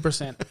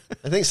 16%.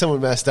 I think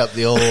someone messed up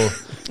the old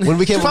when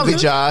we came up Probably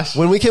with Josh.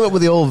 When we came up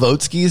with the old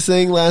vote skis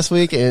thing last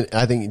week, and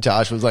I think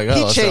Josh was like,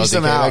 "Oh, He changed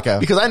them out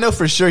because I know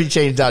for sure he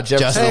changed out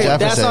Jefferson. Justin Hey,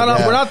 Jefferson, that's not.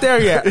 yeah. We're not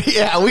there yet.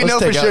 Yeah, we know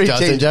for take out sure he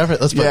Justin changed.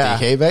 Jefferson. Let's put Yeah.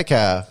 DK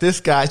Metcalf.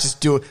 This guy's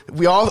just doing.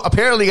 We all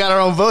apparently got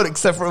our own vote,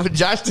 except for when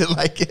Josh didn't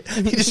like it.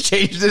 He just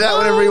changed it out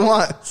whenever he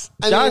wants.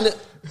 I mean,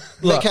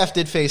 look. Metcalf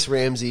did face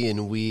Ramsey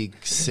in week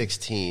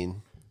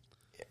 16,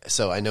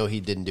 so I know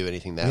he didn't do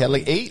anything that He had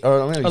week. like 8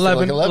 or maybe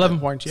 11, like 11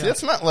 points, yeah. See,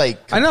 that's not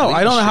like. I know.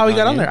 I don't know how he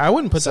got on there. you. I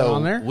wouldn't put that So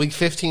on there. week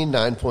 15,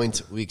 9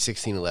 points. Week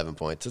 16, 11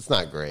 points. It's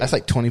not great. That's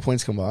like 20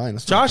 points combined.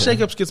 That's Josh not good.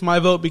 Jacobs gets my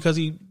vote because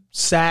he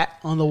sat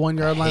on the 1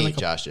 yard line hate like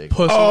Josh a Jacobs.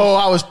 pussy. Oh,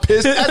 I was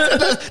pissed.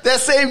 That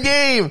same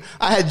game,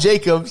 I had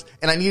Jacobs,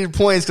 and I needed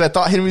points because I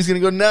thought Henry was going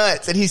to go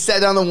nuts, and he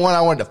sat down the one.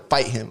 I wanted to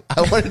fight him.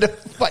 I wanted to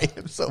fight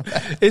him so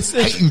bad. It's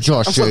you,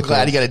 Josh I'm so Jacobs.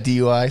 glad he got a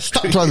DUI.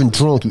 Stop driving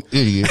drunk, you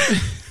idiot.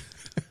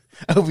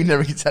 I hope he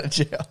never gets out of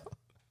jail.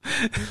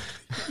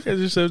 You guys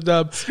are so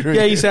dumb.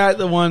 Yeah, he sat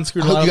the one,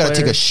 screwed I a lot hope you of got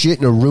to take a players. shit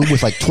in a room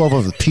with like 12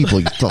 other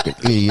people, you fucking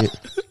idiot.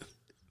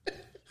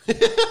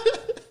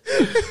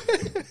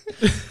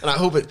 And I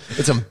hope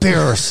it's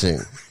embarrassing.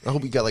 I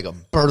hope you got like a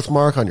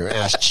birthmark on your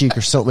ass cheek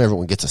or something.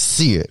 Everyone gets to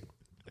see it.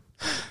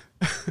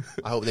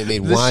 I hope they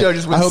made This wine. show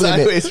just went I hope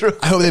sideways real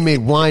I hope they made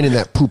wine in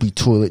that poopy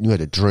toilet and you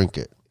had to drink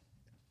it.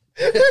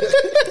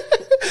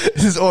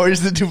 This is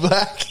orange to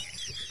black.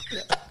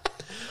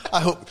 I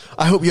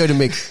hope you had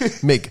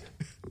to make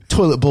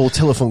toilet bowl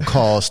telephone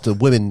calls to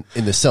women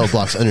in the cell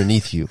blocks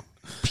underneath you.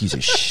 Piece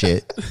of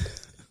shit.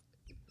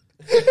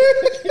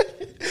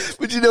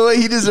 But you know what?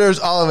 He deserves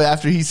all of it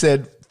after he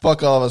said,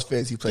 fuck all of us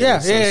fantasy players. Yeah,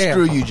 So yeah.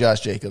 Screw you,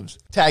 Josh Jacobs.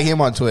 Tag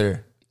him on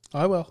Twitter.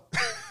 I will.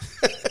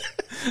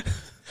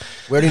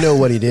 We already know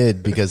what he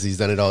did because he's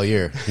done it all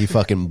year. He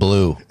fucking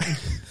blew.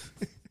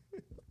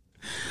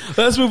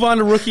 Let's move on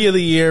to Rookie of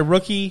the Year,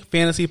 Rookie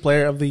Fantasy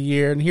Player of the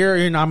Year. And here are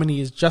your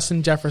nominees: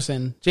 Justin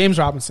Jefferson, James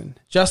Robinson,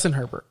 Justin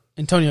Herbert,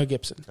 Antonio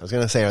Gibson. I was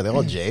going to say, are they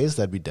all J's?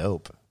 That'd be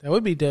dope. That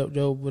would be dope,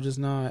 but it's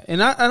not.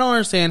 And I don't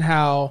understand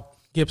how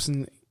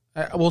Gibson,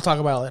 we'll talk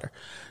about it later.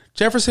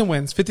 Jefferson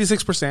wins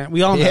 56%.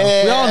 We all know.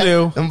 Yeah. We all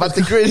knew. I'm about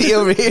to gritty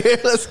over here.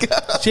 Let's go.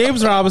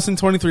 James Robinson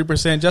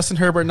 23%, Justin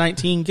Herbert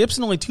 19%,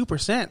 Gibson only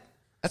 2%.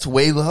 That's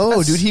way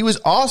low, dude. He was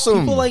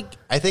awesome. People like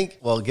I think,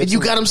 well, Gibson. and you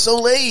got him so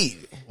late.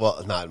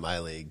 Well, not in my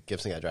league.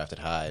 Gibson got drafted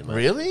high. In my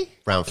Really?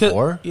 Round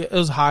 4? Yeah, it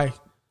was high.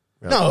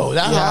 No,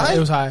 that Yeah, high? it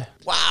was high.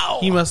 Wow.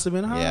 He must have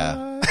been high.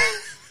 Yeah.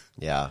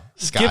 Yeah.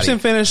 Scotty. Gibson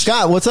finished.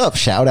 Scott, what's up?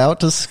 Shout out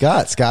to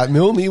Scott. Scott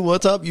Milne,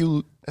 what's up?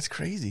 You. That's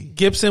crazy.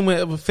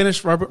 Gibson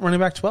finished running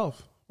back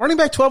 12. Running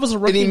back 12 is a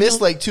rookie. And he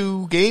missed like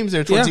 2 games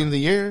there towards the end of the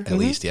year. At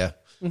least, yeah.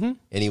 Mm-hmm.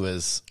 And he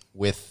was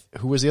with,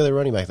 who was the other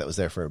running back that was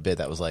there for a bit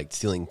that was like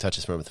stealing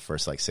touches from him the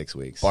first like 6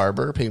 weeks?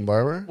 Peyton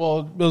Barber. Well,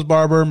 it was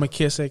Barber,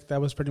 McKissick.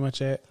 That was pretty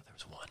much it.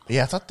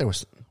 Yeah, I thought there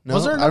was. No,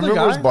 Was there I another remember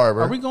guy? it was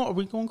Barber. Are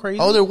we going crazy?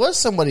 Oh, there was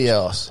somebody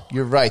else.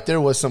 You're right.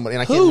 There was somebody,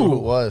 and I can't Who? remember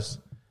who it was.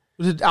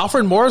 Did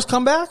Alfred Morris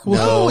come back?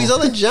 No, he's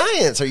on the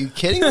Giants. Are you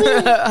kidding me?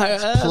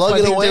 Plug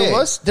it away.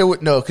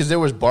 Because there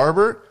was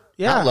Barber.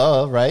 Yeah. Not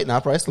Love, right?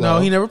 Not Bryce Love.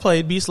 No, he never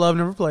played. Beast Love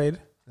never played.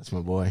 That's my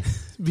boy.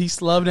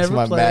 Beast Love That's never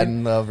my played.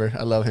 Madden lover.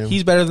 I love him.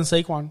 He's better than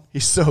Saquon.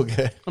 He's so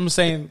good. I'm just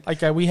saying,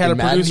 like we had In a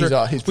Madden,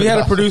 producer. he's We pretty had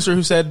a awesome. producer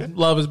who said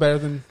Love is better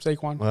than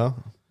Saquon.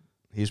 Well,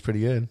 he's pretty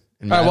good.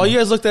 All right, while you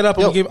guys look that up,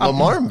 Yo, I'm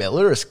Lamar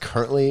Miller is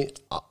currently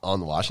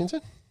on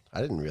Washington? I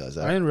didn't realize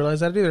that. I didn't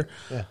realize that either.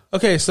 Yeah.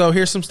 Okay, so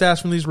here's some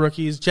stats from these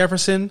rookies.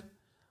 Jefferson,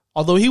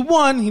 although he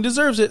won, he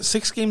deserves it.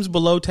 6 games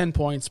below 10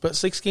 points, but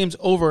 6 games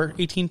over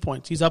 18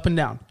 points. He's up and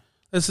down.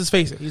 Let's just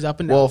face it. He's up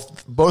and down. Well,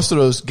 most of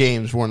those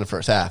games were in the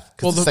first half.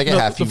 Because the second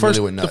half, he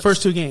really went nuts. The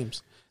first 2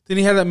 games. Then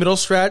he had that middle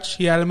stretch.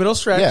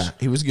 Yeah,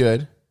 he was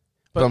good.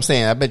 But I'm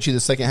saying, I bet you the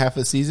second half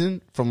of the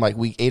season, from like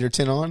week 8 or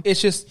 10 on, It's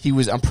just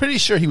I'm pretty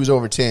sure he was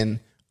over 10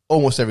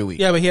 almost every week.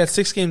 yeah, but he had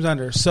 6 games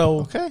under. So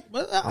Okay.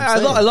 but I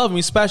love him.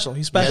 He's special.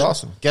 He's special. That's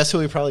awesome. Guess who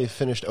we probably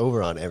finished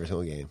over on every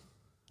single game?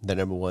 The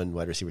number 1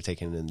 wide receiver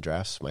taken in the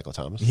drafts, Michael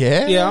Thomas.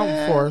 Yeah. Yeah,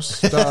 of course.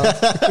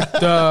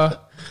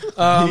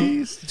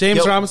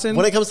 James Robinson.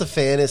 When it comes to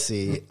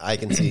fantasy, I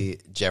can see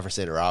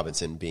Jefferson or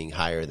Robinson being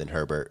higher than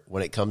Herbert.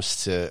 When it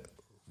comes to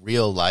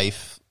real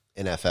life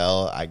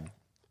NFL,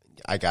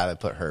 I gotta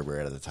put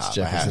Herbert at the top.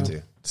 I have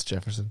to. It's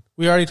Jefferson.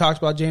 We already talked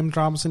about James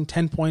Robinson,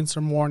 10 points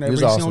or more in every was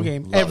single awesome.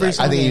 game. Love Every that guy.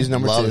 single I think game. he's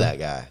number 2. Love that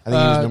guy. I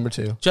think he was number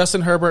 2.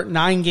 Justin Herbert,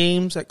 9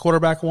 games at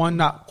quarterback 1.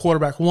 Not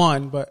quarterback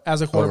 1, but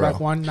as a quarterback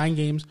Overall. 1, 9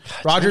 games.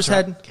 Rodgers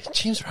had...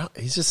 James.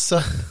 He's just so.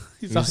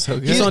 He's so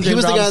good. he's on He James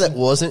was the guy Robinson. that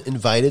wasn't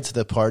invited to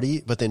the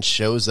party, but then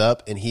shows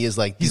up, and he is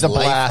like He's the a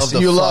life blast. of the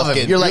You love him.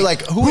 fucking- You're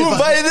like, who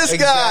invited this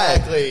guy?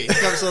 Exactly. He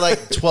comes with like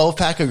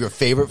 12-pack of your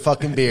favorite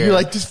fucking beer. You're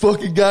like, this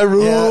fucking guy yeah.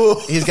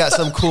 rules. He's got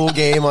some cool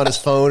game on his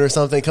phone or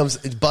something. Comes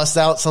busts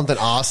out something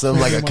awesome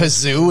like a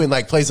kazoo and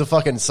like plays a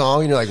fucking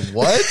song, and you're like,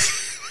 what?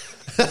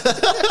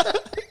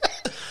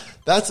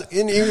 That's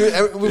we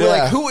were Yeah.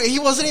 like, who? He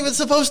wasn't even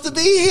supposed to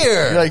be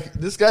here. You're like,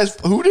 this guy's,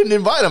 who didn't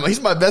invite him?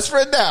 He's my best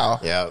friend now.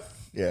 Yeah.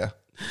 Yeah.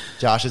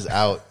 Josh is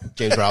out.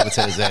 James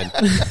Robinson is in.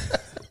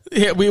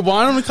 Yeah, we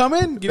want him to come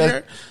in. Get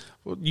here.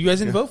 Well, you guys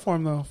didn't vote for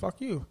him, though.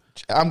 Fuck you.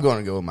 I'm going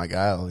to go with my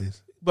guy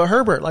always. But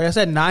Herbert, like I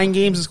said, 9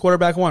 games as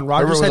quarterback 1.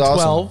 Rodgers Herbert had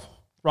was 12. awesome.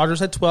 Rodgers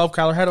had 12.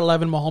 Kyler had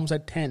 11. Mahomes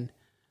had 10.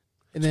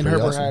 And then pretty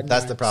Herbert awesome. had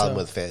That's 9, the problem so.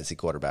 with fantasy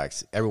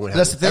quarterbacks. Everyone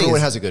That's has, the thing everyone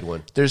is- has a good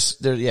one.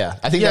 Yeah.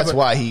 I think Yeah, that's but-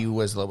 why he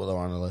was a little bit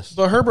lower on the list.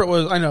 But Herbert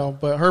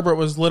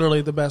was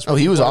literally the best. Oh,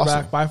 he was quarterback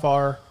awesome. by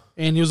far.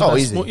 And he was the Oh,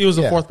 best, easy. he was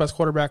the Yeah. 4th best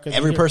quarterback. Of the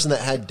Every year. person that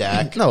had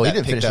Dak. No, he that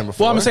didn't picked finish up- number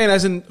 4. Well, I'm saying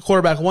as in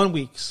quarterback 1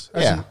 weeks.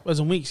 Yeah. As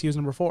in weeks, he was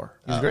number 4.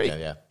 He's great. Okay,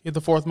 yeah. He had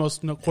the 4th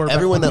most quarterback.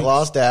 Everyone 1 that weeks.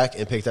 lost Dak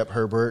and picked up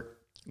Herbert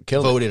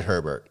voted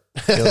Herbert.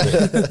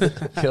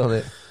 Killed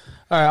it.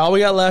 All right, all we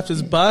got left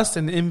is bust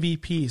and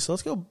MVP. So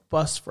let's go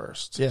bust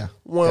first. Yeah.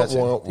 Wah, Gotcha.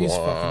 wah, These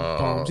wah.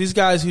 fucking bums. These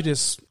guys who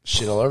just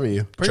Shit all over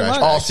you. Pretty much.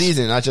 All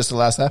season, not just the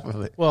last half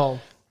of it.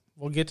 well,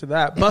 we'll get to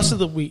that. Bust of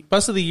the week,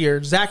 bust of the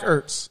year. Zach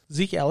Ertz,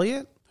 Zeke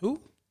Elliott,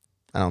 who?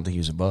 I don't think he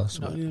was a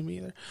bust. No, but you didn't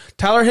either.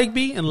 Tyler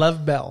Higbee and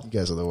Lev Bell. You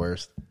guys are the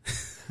worst.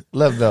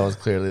 Lev Bell was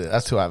clearly,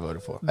 that's who I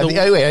voted for. The-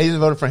 I either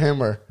voted for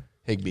him or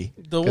Higbee.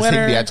 The 'Cause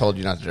winner- Higbee, I told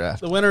you not to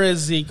draft. The winner is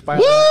Zeke by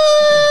Woo!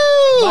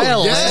 By a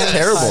This landslide. is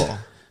terrible.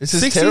 This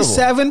is terrible.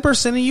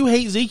 67% of you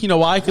hate Zeke. You know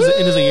why? Because at the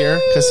end of the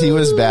year. Because he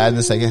was bad in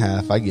the second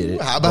half. I get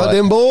it. How about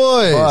them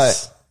boys?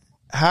 But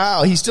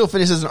how? He still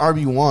finishes as an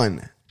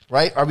RB1,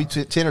 right? RB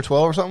 10 or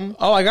 12 or something?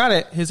 Oh, I got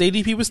it. His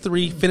ADP was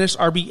 3, finished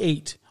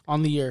RB8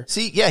 on the year.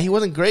 See, yeah, he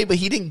wasn't great, but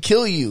he didn't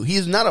kill you.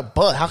 He's not a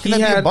bust. How can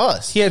that be a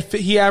bust?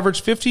 He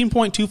averaged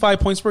 15.25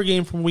 points per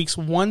game from weeks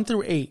 1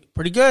 through 8.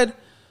 Pretty good.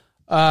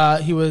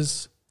 He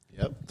was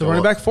the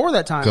running back 4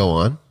 that time. Go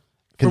on.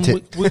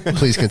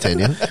 Please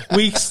continue.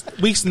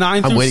 Weeks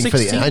 9 I'm through waiting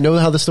 16. for the. I know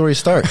how the story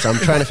starts. I'm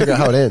trying to figure out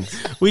how it ends.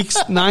 Weeks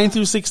 9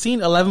 through 16,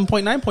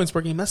 11.9 points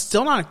per game. That's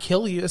still not a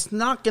kill you. It's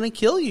not going to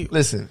kill you.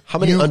 Listen, How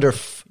many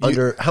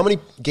how many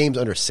games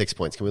under 6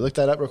 points? Can we look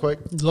that up real quick?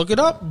 Look it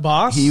up,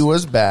 boss. He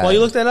was bad. While you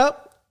look that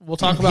up, we'll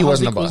talk about He how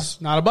wasn't Zeke a was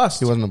bust. not a bust.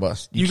 he wasn't a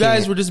bust. You guys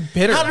can't- were just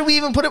bitter. How did we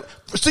even put it?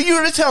 So you're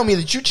going to tell me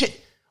that you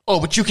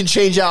but you can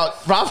change out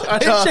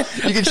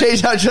you can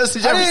change out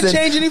Justin I didn't Jefferson.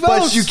 change any But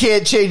votes. you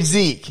can't change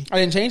Zeke. I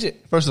didn't change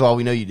it. First of all,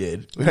 we know you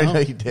did. We already No, know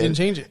you did. didn't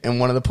change it. In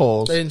one of the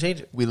polls. I didn't change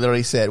it. We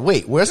literally said,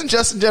 wait, where's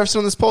Justin Jefferson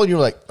on this poll? And you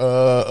were like,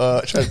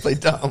 trying to play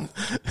dumb.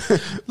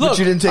 Look, but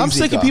you didn't take I'm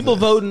Zeke sick of off people it.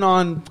 voting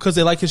on because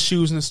they like his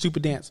shoes and his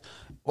stupid dance.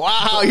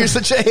 Wow, you're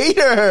such a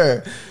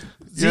hater.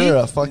 You're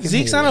a fucking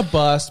Zeke's hater. not a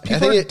bust.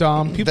 People are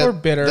dumb. People are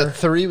bitter. The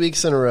 3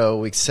 weeks in a row,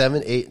 week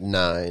 7, 8,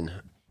 9,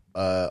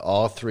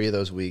 all 3 of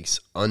those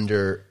weeks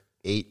under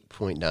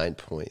 8.9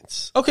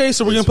 points. Okay,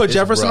 so we're going to put It's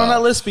Jefferson on rough.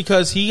 that list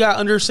because he got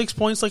under 6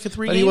 points like a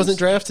 3 But games. he wasn't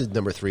drafted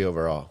number 3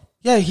 overall.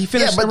 Yeah, he Yeah,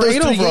 finished but number those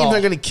 8 three games overall.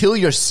 are going to kill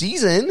your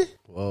season.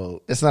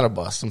 Well, It's not a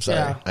bust. I'm sorry.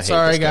 Yeah, hate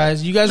sorry this guy.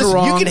 guys. You guys Listen, were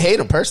wrong. you can hate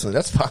him personally.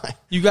 That's fine.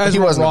 You guys he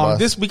were wasn't a wrong.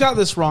 bust. We got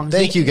this wrong.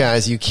 thank you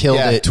guys. You killed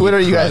Yeah, it. Twitter,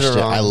 you guys crushed are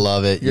it. wrong. I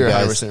love it. You're you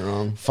guys 100%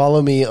 wrong.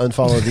 Follow me,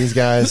 unfollow these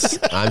guys.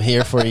 I'm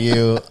here for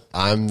you.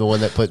 I'm the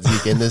one that put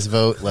Zeke in this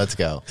vote. Let's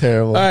go.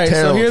 Terrible. All right, so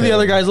Terrible, here are the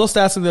other terrible. guys.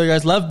 Little stats on the other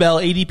guys. Lev Bell,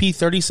 ADP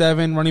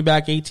 37, running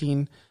back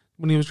 18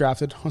 when he was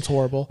drafted. That's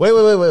horrible. Wait.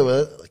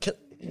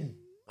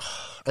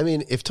 I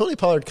mean, if Tony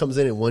Pollard comes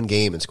in one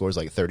game and scores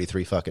like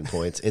 33 fucking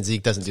points, and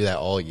Zeke doesn't do that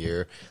all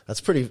year, that's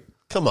pretty.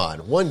 Come on,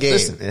 one game.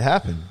 Listen, it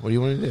happened. What do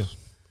you want to do?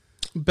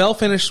 Bell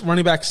finished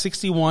running back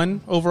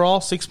 61 overall,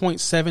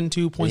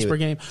 6.72 points per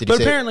game. Did But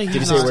he say, apparently did he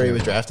he's say not. where he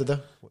was drafted though?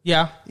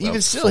 Yeah,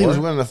 Even still, he was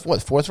winning the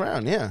fourth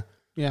round. Yeah.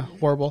 yeah,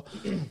 horrible.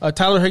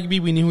 Tyler Higbee,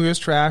 we knew he was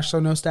trash, so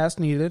no stats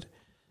needed.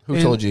 Who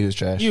And told you he was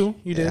trash? You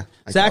did. Yeah,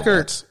 I Zach called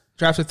that. Ertz,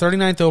 drafted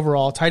 39th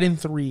overall, tight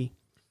end 3.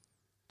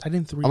 I'm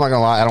not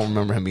gonna lie, I don't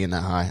remember him being that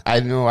high.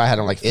 I know I had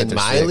him like fifth In or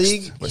my sixth,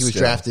 league, but he was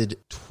still. drafted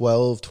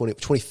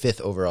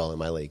 25th overall in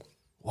my league.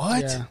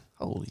 What? Yeah.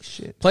 Holy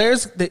shit.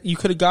 Players that you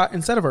could have got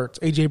instead of Ertz: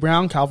 A.J.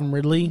 Brown, Calvin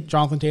Ridley,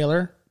 Jonathan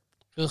Taylor.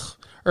 Ugh.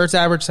 Ertz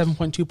averaged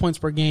 7.2 points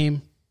per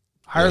game.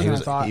 Higher he than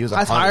was- I thought. he was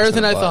That's higher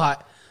than I 100%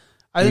 thought.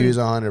 He was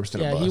 100% a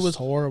Yeah, bust. he was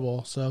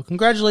horrible. So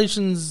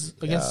congratulations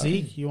against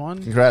Zeke. You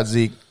won. Congrats,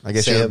 Zeke. I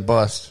guess you're a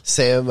bust.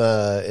 Sam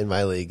in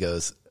my league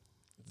goes,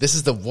 this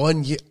is the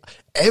one year.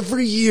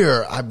 Every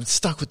year I'm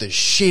stuck with this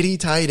shitty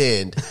tight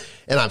end,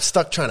 and I'm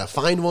stuck trying to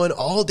find one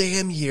all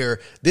damn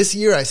year. This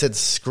year I said,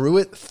 screw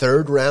it.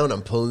 3rd round,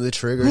 I'm pulling the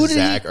trigger.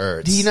 Zach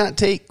Ertz. Did he not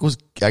take?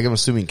 I'm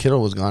assuming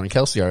Kittle was gone and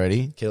Kelsey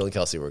already. Kittle and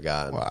Kelsey were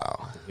gone.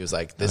 Wow. He was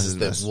like, this is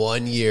the mess.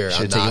 one year I'm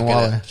Should've not taken going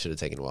Waller. to. Should have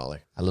taken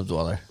Waller. I loved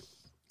Waller.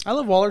 I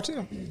love Waller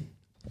too.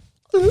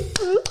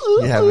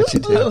 Yeah, but you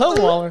I do. love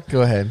Waller.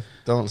 Go ahead.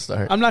 Don't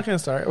start. I'm not going to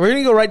start. We're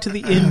going to go right to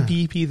the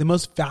MVP, the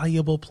most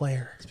valuable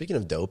player. Speaking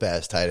of dope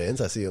ass tight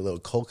ends, I see a little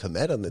Cole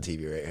Kmet on the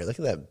TV right here. Look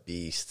at that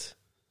beast.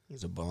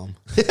 He's a bum.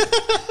 I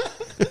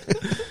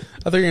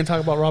thought you were going to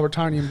talk about Robert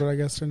Tonyan, but I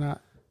guess they're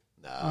not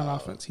on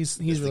offense. He's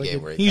really game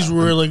good. where he He's got-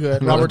 really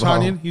good. Another Robert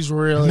bum. Tonyan, he's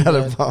really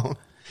Another good. bum.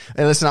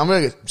 And listen, I'm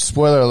gonna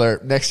spoiler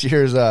alert. Next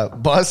year's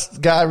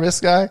bust guy,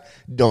 risk guy.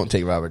 Don't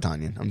take Robert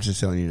Tonyan. I'm just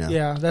telling you now.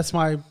 Yeah, that's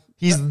my.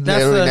 He's that's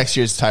literally the- next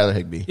year's Tyler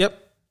Higbee.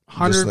 Yep,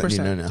 Just letting you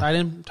know 100%.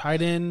 now.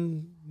 Tight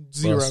end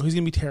 0. Bust. He's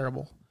going to be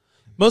terrible.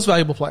 Most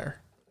valuable player: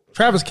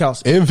 Travis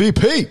Kelce,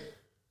 MVP.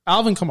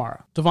 Alvin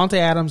Kamara, Devontae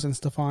Adams, and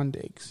Stephon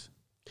Diggs.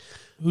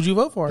 Who'd you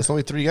vote for? It's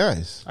only 3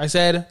 guys. I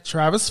said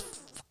Travis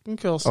fucking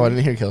Kelce, Oh, I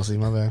didn't hear Kelsey.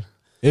 My bad.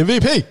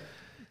 MVP.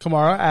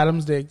 Kamara,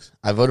 Adams, Diggs.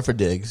 I voted for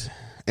Diggs,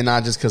 and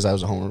not just because I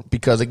was a homer.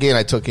 Because again,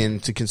 I took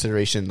into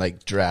consideration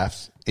like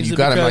drafts, and Is you it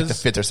got him like the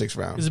because- 5th or 6th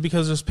round. Is it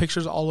because there's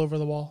pictures all over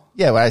the wall?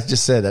 Yeah, well, I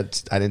just said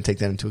that I didn't take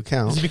that into Is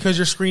account. it because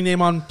your screen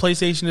name on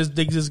PlayStation is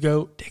Diggs'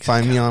 GOAT?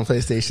 Find me on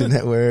PlayStation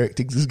Network.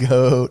 Diggs is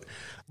GOAT.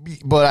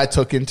 But I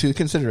took into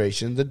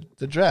consideration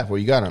the draft where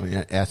you got him.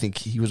 And I think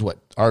he was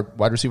our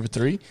wide receiver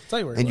 3, Tell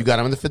you where he and you was. got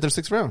him in the 5th or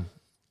 6th round.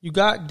 You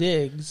got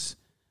Diggs,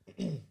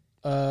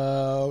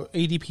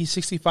 ADP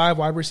 65,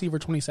 wide receiver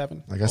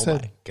 27. Like I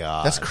said, my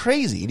God. that's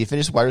crazy. And he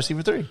finished wide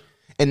receiver 3.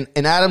 And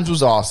Adams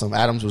was awesome.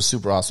 Adams was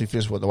super awesome. He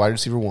finished with the wide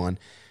receiver 1.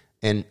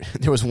 And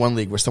there was one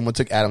league where someone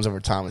took Adams over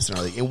Thomas in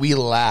our league, and we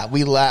laughed.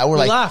 We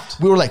laughed.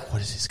 We were like,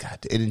 "What is this guy?"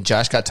 And then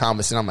Josh got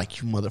Thomas, and I'm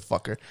like, "You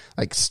motherfucker!"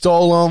 Like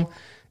stole him,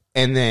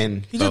 and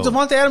then He took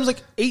Devontae Adams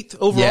like 8th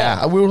overall.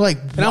 yeah, we were like,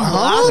 And I'm "Huh?"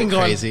 laughing,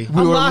 going, Crazy. I'm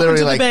We were laughing literally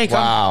to the like, bank.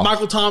 wow.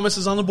 Michael Thomas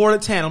is on the board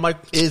at 10. I'm like,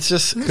 It's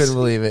just Couldn't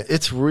believe it.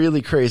 It's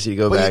really crazy to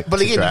go back. But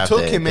to again, you draft took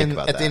day him and think in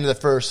about at the that. end of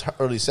the first,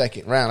 early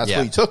 2nd round. That's Yeah.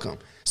 where you took him.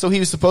 So he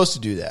was supposed to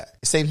do that.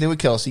 Same thing with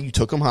Kelsey. You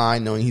took him high,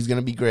 knowing he's going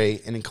to be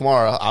great. And then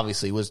Kamara,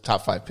 obviously, was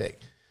top 5 pick.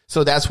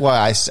 So that's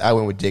why I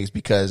went with Diggs,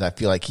 because I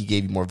feel like he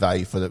gave you more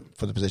value for the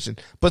position.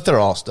 But they're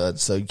all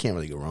studs, so you can't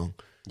really go wrong.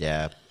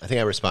 Yeah, I think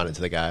I responded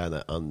to the guy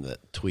on the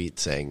tweet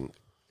saying,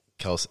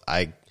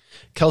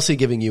 Kelsey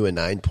giving you a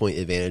 9-point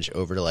advantage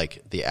over to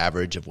like the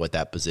average of what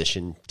that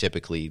position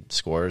typically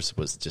scores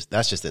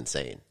that's just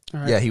insane. all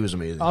right. Yeah, he was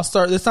amazing. I'll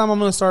start. This time I'm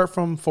going to start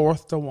from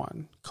 4th to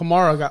 1.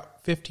 Kamara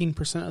got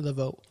 15% of the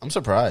vote. I'm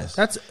surprised.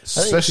 That's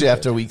Especially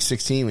after week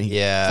 16 when he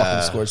Yeah.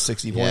 fucking scored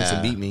 60 points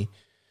and beat me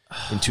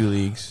in 2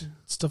 leagues.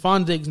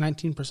 Stephon Diggs,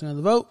 19% of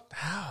the vote.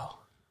 How?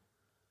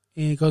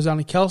 And it goes down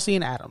to Kelsey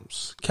and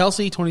Adams.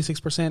 Kelsey,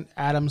 26%.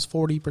 Adams,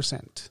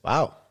 40%.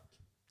 Wow.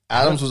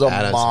 Adams was a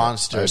Adams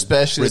monster, had a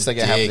especially the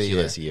second half of the year.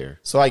 ridiculous year.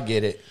 So I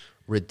get it.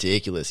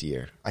 Ridiculous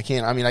year. I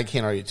can't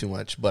argue too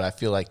much, but I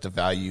feel like the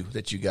value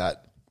that you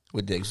got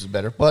with Diggs was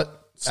better. But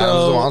So- Adams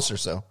was a monster,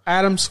 so.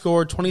 Adams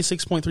scored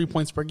 26.3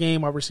 points per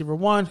game, wide receiver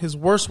 1. His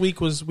worst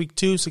week was week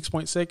 2,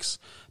 6.6.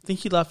 I think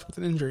he left with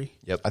an injury.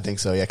 I think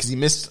so, yeah, because he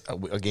missed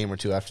a game or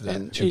two after that.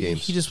 And 2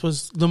 games. he just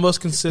was the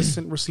most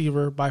consistent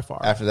receiver by far.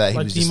 After that, he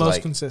like was the just most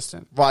like-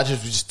 consistent.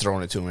 Rodgers was just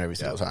throwing it to him every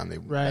single time.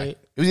 Right.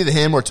 It was either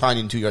him or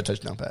Tanya 2-yard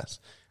touchdown pass.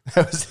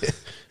 That was it.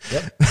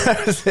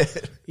 That was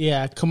it.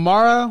 Yeah,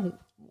 Kamara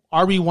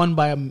RB1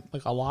 by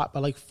a lot, by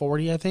like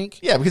 40, I think.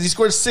 Yeah, because he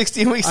scored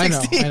 60 in week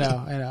 16. I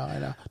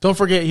know. Don't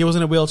forget, he was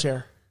in a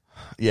wheelchair.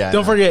 Yeah.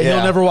 Don't forget, he'll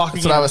never walk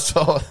That's again. what I was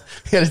told.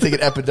 He had to take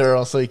an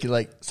epidural so he could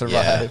like survive.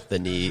 Yeah, the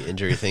knee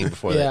injury thing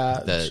before Yeah,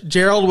 the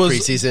Gerald was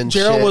preseason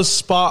Gerald shit. was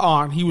spot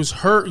on. He was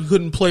hurt. He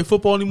couldn't play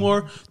football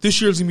anymore.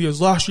 This year's gonna be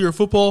his last year of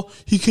football.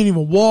 He can't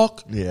even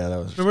walk. Yeah, that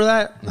was. Remember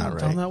that? Not What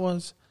right. time that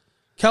was?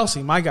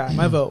 Kelsey, my guy,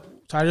 my vote.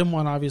 Tied in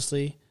 1,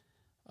 obviously.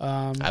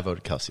 I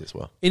voted Kelsey as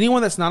well.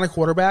 Anyone that's not a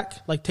quarterback,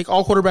 like take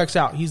all quarterbacks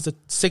out. He's the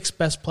 6th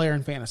best player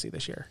in fantasy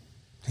this year.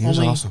 He was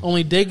only, awesome.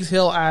 Only Diggs,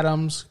 Hill,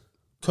 Adams,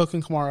 Cook,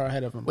 and Kamara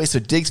ahead of him. Wait, so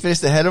Diggs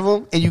finished ahead of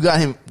him, and you got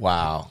him?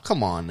 Wow,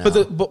 come on now.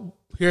 But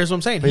here's what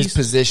I'm saying. His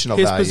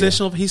positional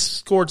value. He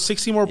scored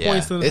 60 more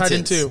points than the tight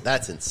end 2.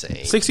 That's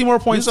insane. 60 more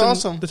points He's than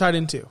awesome. the tight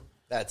end 2.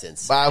 That's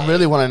insane. But I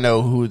really want to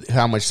know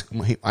how much,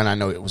 and I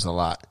know it was a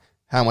lot.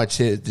 How much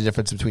the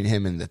difference between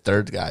him and the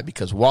third guy?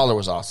 Because Waller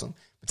was awesome.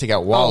 But take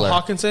out Waller,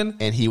 Hawkinson?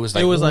 and he was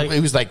It was like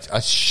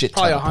a shit.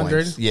 Probably ton of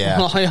 100. points. Yeah,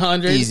 Probably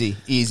 100.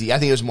 Easy. I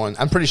think it was more.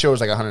 I'm pretty sure it was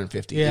like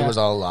 150. Yeah. It was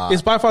a lot.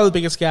 It's by far the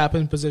biggest gap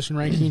in position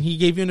ranking. He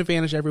gave you an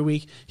advantage every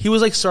week. He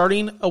was like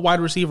starting a wide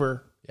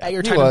receiver at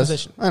your He tight end was.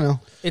 position. I know.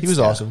 He It's- was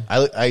awesome.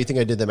 I think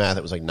I did the math.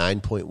 It was like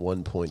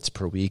 9.1 points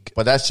per week.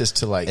 But that's just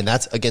to like. And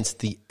that's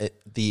against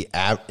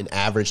an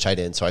average tight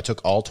end. So I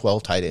took all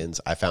 12 tight ends.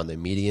 I found the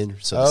median,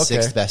 so the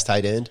sixth best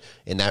tight end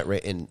in that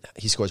rate, and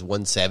he scores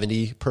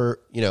 170 per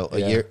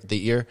year,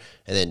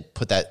 and then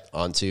put that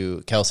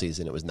onto Kelsey's,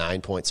 and it was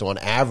 9 points. So on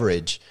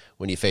average,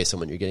 when you face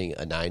someone, you're getting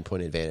a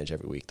 9-point advantage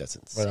every week. That's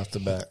insane. right off the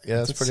bat. Yeah,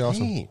 that's pretty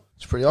awesome. insane.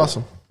 It's pretty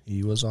awesome.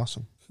 He was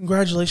awesome.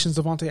 Congratulations,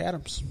 Devontae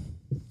Adams.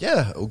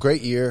 Yeah, a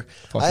great year.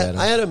 Fuck I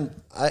Adams.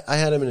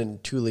 had him in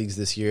 2 leagues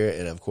this year,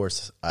 and of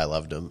course I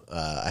loved him.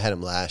 I had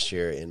him last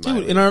year in my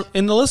Dude, league.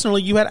 in the listener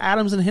league, you had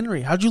Adams and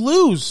Henry. How'd you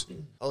lose?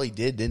 Oh, he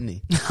did, didn't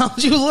he?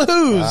 How'd you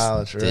lose? Wow,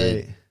 that's right.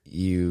 Did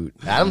you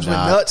Adams went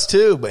not- nuts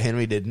too, but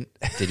Henry didn't.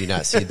 Did you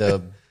not see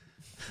the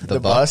The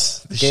Bucks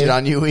bus, the game? shit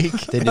on you week.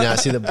 Did you not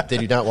see the?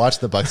 Did you not watch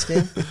the Bucks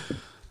game?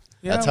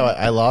 Yeah. That's how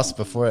I lost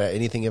before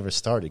anything ever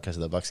started because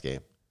of the Bucks game.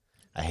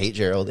 I hate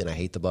Gerald and I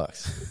hate the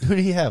Bucks. Who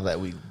do you have that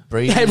week?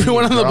 Brady,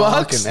 Everyone on the Gronk,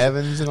 Bucks? and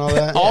Evans and all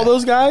that. All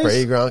those guys?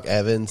 Brady, Gronk,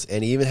 Evans,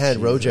 and he even had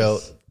Rojo.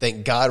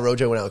 Thank God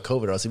Rojo went out with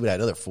COVID, or else he would have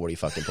another 40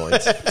 fucking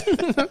points.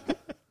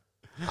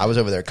 I was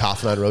over there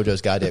coughing on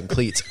Rojo's goddamn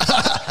cleats.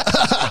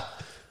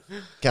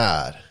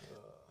 God,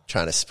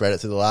 trying to spread it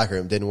through the locker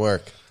room didn't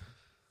work.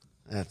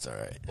 That's all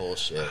right.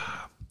 Bullshit.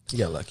 You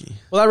got lucky.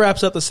 Well, that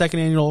wraps up the second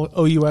annual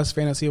OUS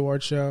Fantasy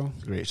Awards show.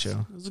 Great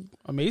show. It was an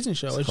amazing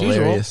show, as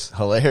Hilarious.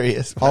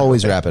 Hilarious.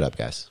 Always wrap it up,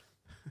 guys.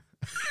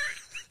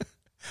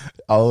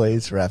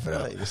 Always wrap it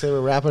up. You say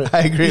we're wrapping it.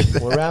 I agree with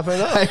that. We're wrapping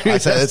it up. I agree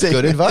with said that that's good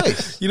statement. advice.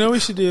 usual. You know what we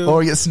should do?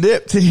 Or get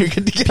snipped and you're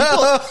good to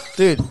go.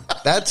 Dude,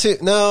 that too.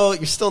 No,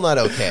 you're still not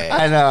okay.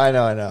 I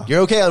know. You're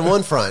okay on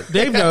one front.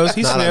 Dave knows.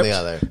 He's not snipped. on the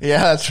other.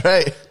 Yeah, that's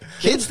right.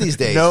 Kids these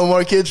days. No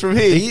more kids for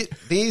me.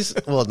 These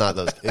well, not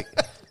those.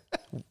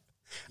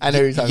 I know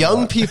you're talking Young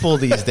about. people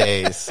these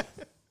days,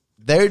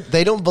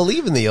 they don't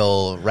believe in the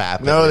old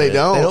rap. No, they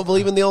don't. They don't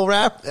believe in the old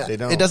rap. They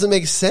don't. It doesn't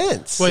make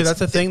sense. Wait, that's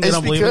a thing? They It's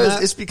don't believe in because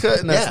that? it's because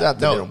and that's Yeah, not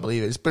that no. they don't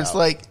believe it. But it's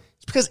like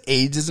it's because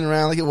AIDS isn't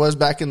around like it was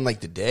back in like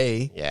the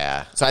day.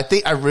 Yeah. So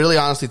I really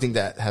honestly think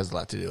that has a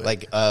lot to do with it.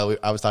 Like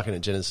I was talking to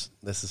Jenna's.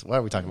 Why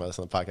are we talking about this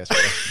on the podcast?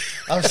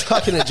 I was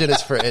talking to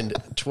Jenna's friend.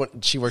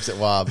 She works at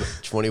WAB.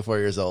 24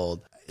 years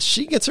old.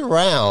 She gets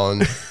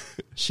around.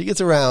 She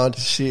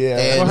What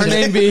and her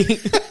name be?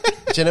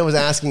 Jenna was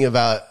asking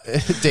about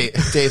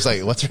Dave's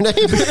like, what's her name?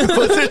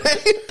 What's her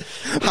name?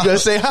 I'm gonna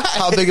say hi.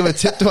 How big of a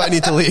tip do I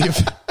need to leave?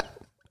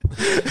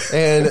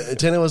 And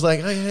Jenna was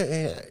like, oh,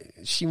 yeah.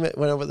 She went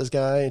out with this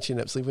guy and she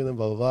ended up sleeping with him,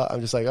 blah, blah, blah. I'm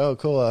just like, oh,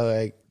 cool.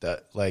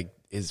 Like,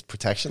 is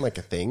protection like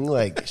a thing?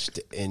 Like,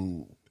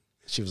 and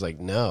she was like,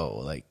 no,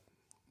 like,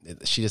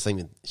 she just, like,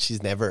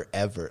 she's never,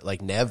 ever,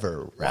 like,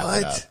 never wrapped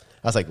it up. What?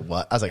 I was like,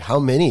 what? I was like, how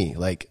many?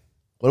 Like,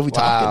 what are we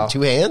Wow.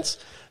 talking? 2 hands?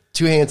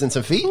 2 hands and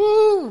some feet?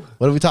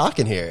 What are we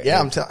talking here? Yeah,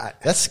 And I'm telling.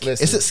 that's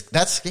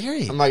that's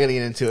scary. I'm not gonna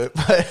get into it,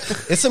 but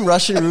It's some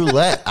Russian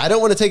roulette. I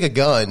don't want to take a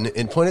gun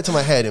and point it to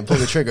my head and pull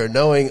the trigger,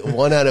 knowing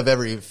one out of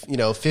every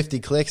 50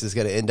 clicks is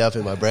going to end up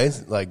in my brain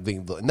like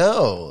being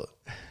no.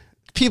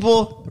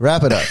 People,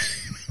 wrap it up.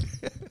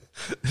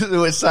 it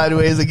went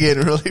sideways again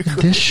really quick.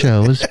 This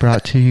show is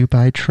brought to you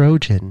by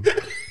Trojan.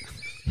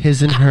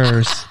 His and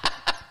hers.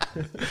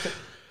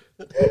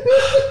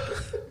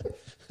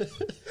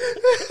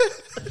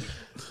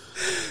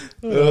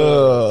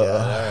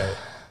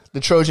 The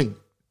Trojan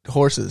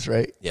horses,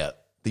 right? Yeah.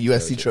 The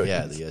USC Trojans.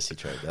 Yeah, the USC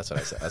Trojan. That's what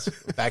I said. That's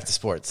back to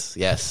sports.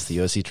 Yes, the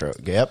USC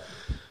Trojan. Yep.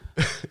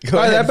 All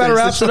right, that about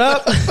wraps it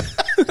up.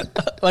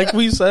 Like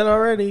we said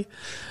already.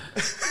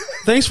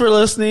 Thanks for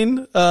listening.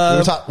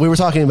 We were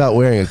talking about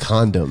wearing a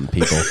condom,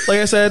 people. Like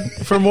I said,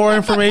 for more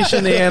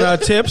information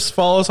and tips,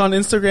 follow us on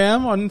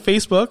Instagram, on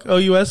Facebook,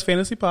 OUS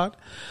Fantasy Pod.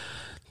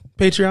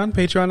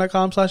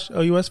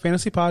 Patreon.com/OUS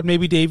Fantasy Pod.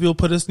 Maybe Dave will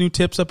put his new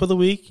tips up of the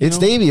week. It's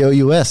Davey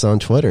OUS on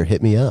Twitter.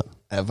 Hit me up.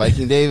 At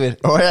Viking David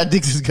or at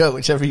Dix's Goat,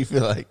 whichever you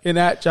feel like. And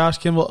at Josh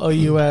Kimball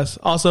OUS.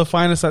 Also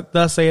find us at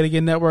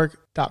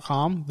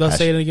thesayitagain.network.com. The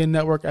Say It Again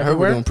Network I heard we're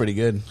everywhere. doing pretty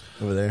good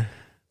over there.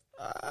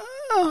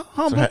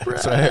 Humble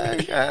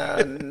brag.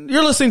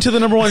 You're listening to the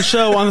 #1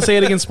 show on the Say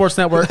It Again Sports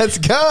Network. Let's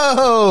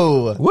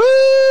go.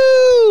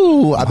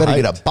 Woo! I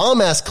better get a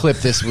bomb ass clip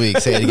this week.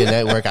 Say it again,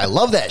 network. I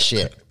love that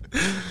shit.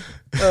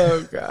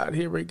 Oh God,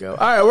 here we go. All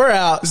right, we're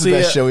out. This is the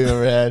best show we've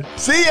ever had.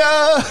 See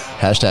ya.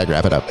 Hashtag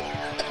wrap it up.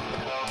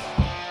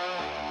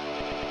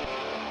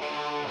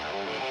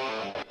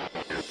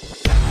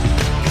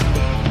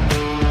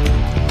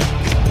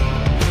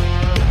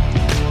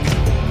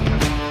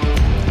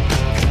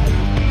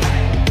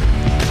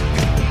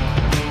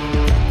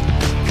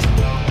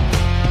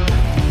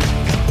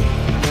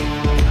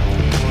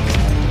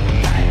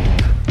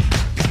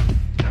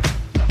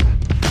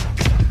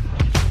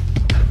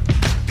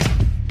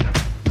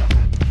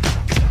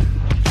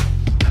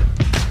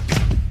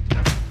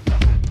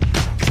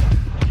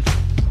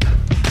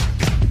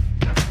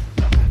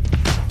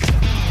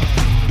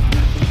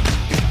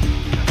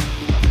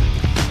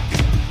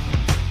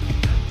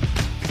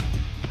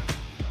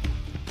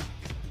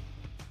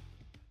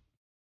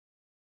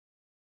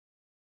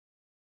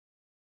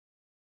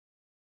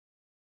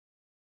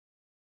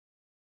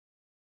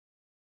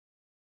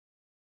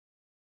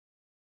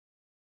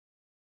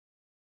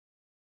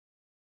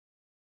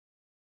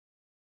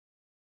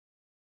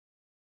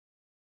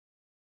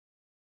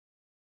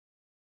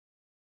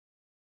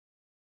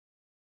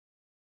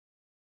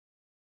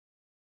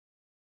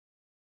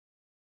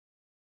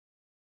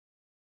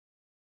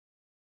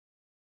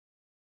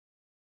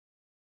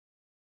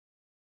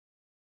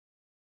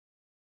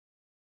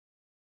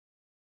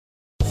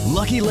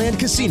 Lucky Land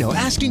Casino,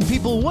 asking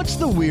people, what's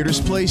the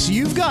weirdest place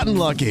you've gotten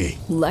lucky?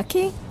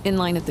 Lucky? In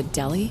line at the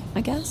deli,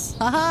 I guess?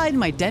 Aha, in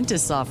my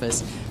dentist's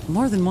office.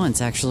 More than once,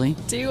 actually.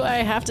 Do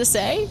I have to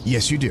say?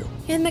 Yes, you do.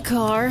 In the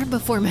car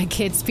before my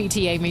kids'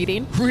 PTA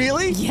meeting.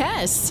 Really?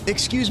 Yes.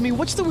 Excuse me,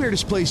 what's the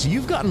weirdest place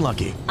you've gotten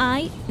lucky?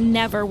 I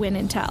never win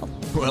and tell.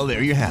 Well,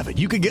 there you have it.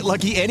 You can get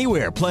lucky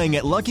anywhere, playing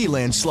at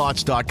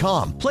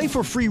LuckyLandSlots.com. Play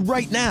for free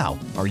right now.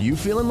 Are you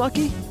feeling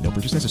lucky? No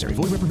purchase necessary.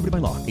 Void where prohibited by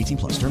law.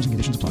 18+. Terms and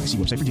conditions apply. See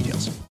website for details.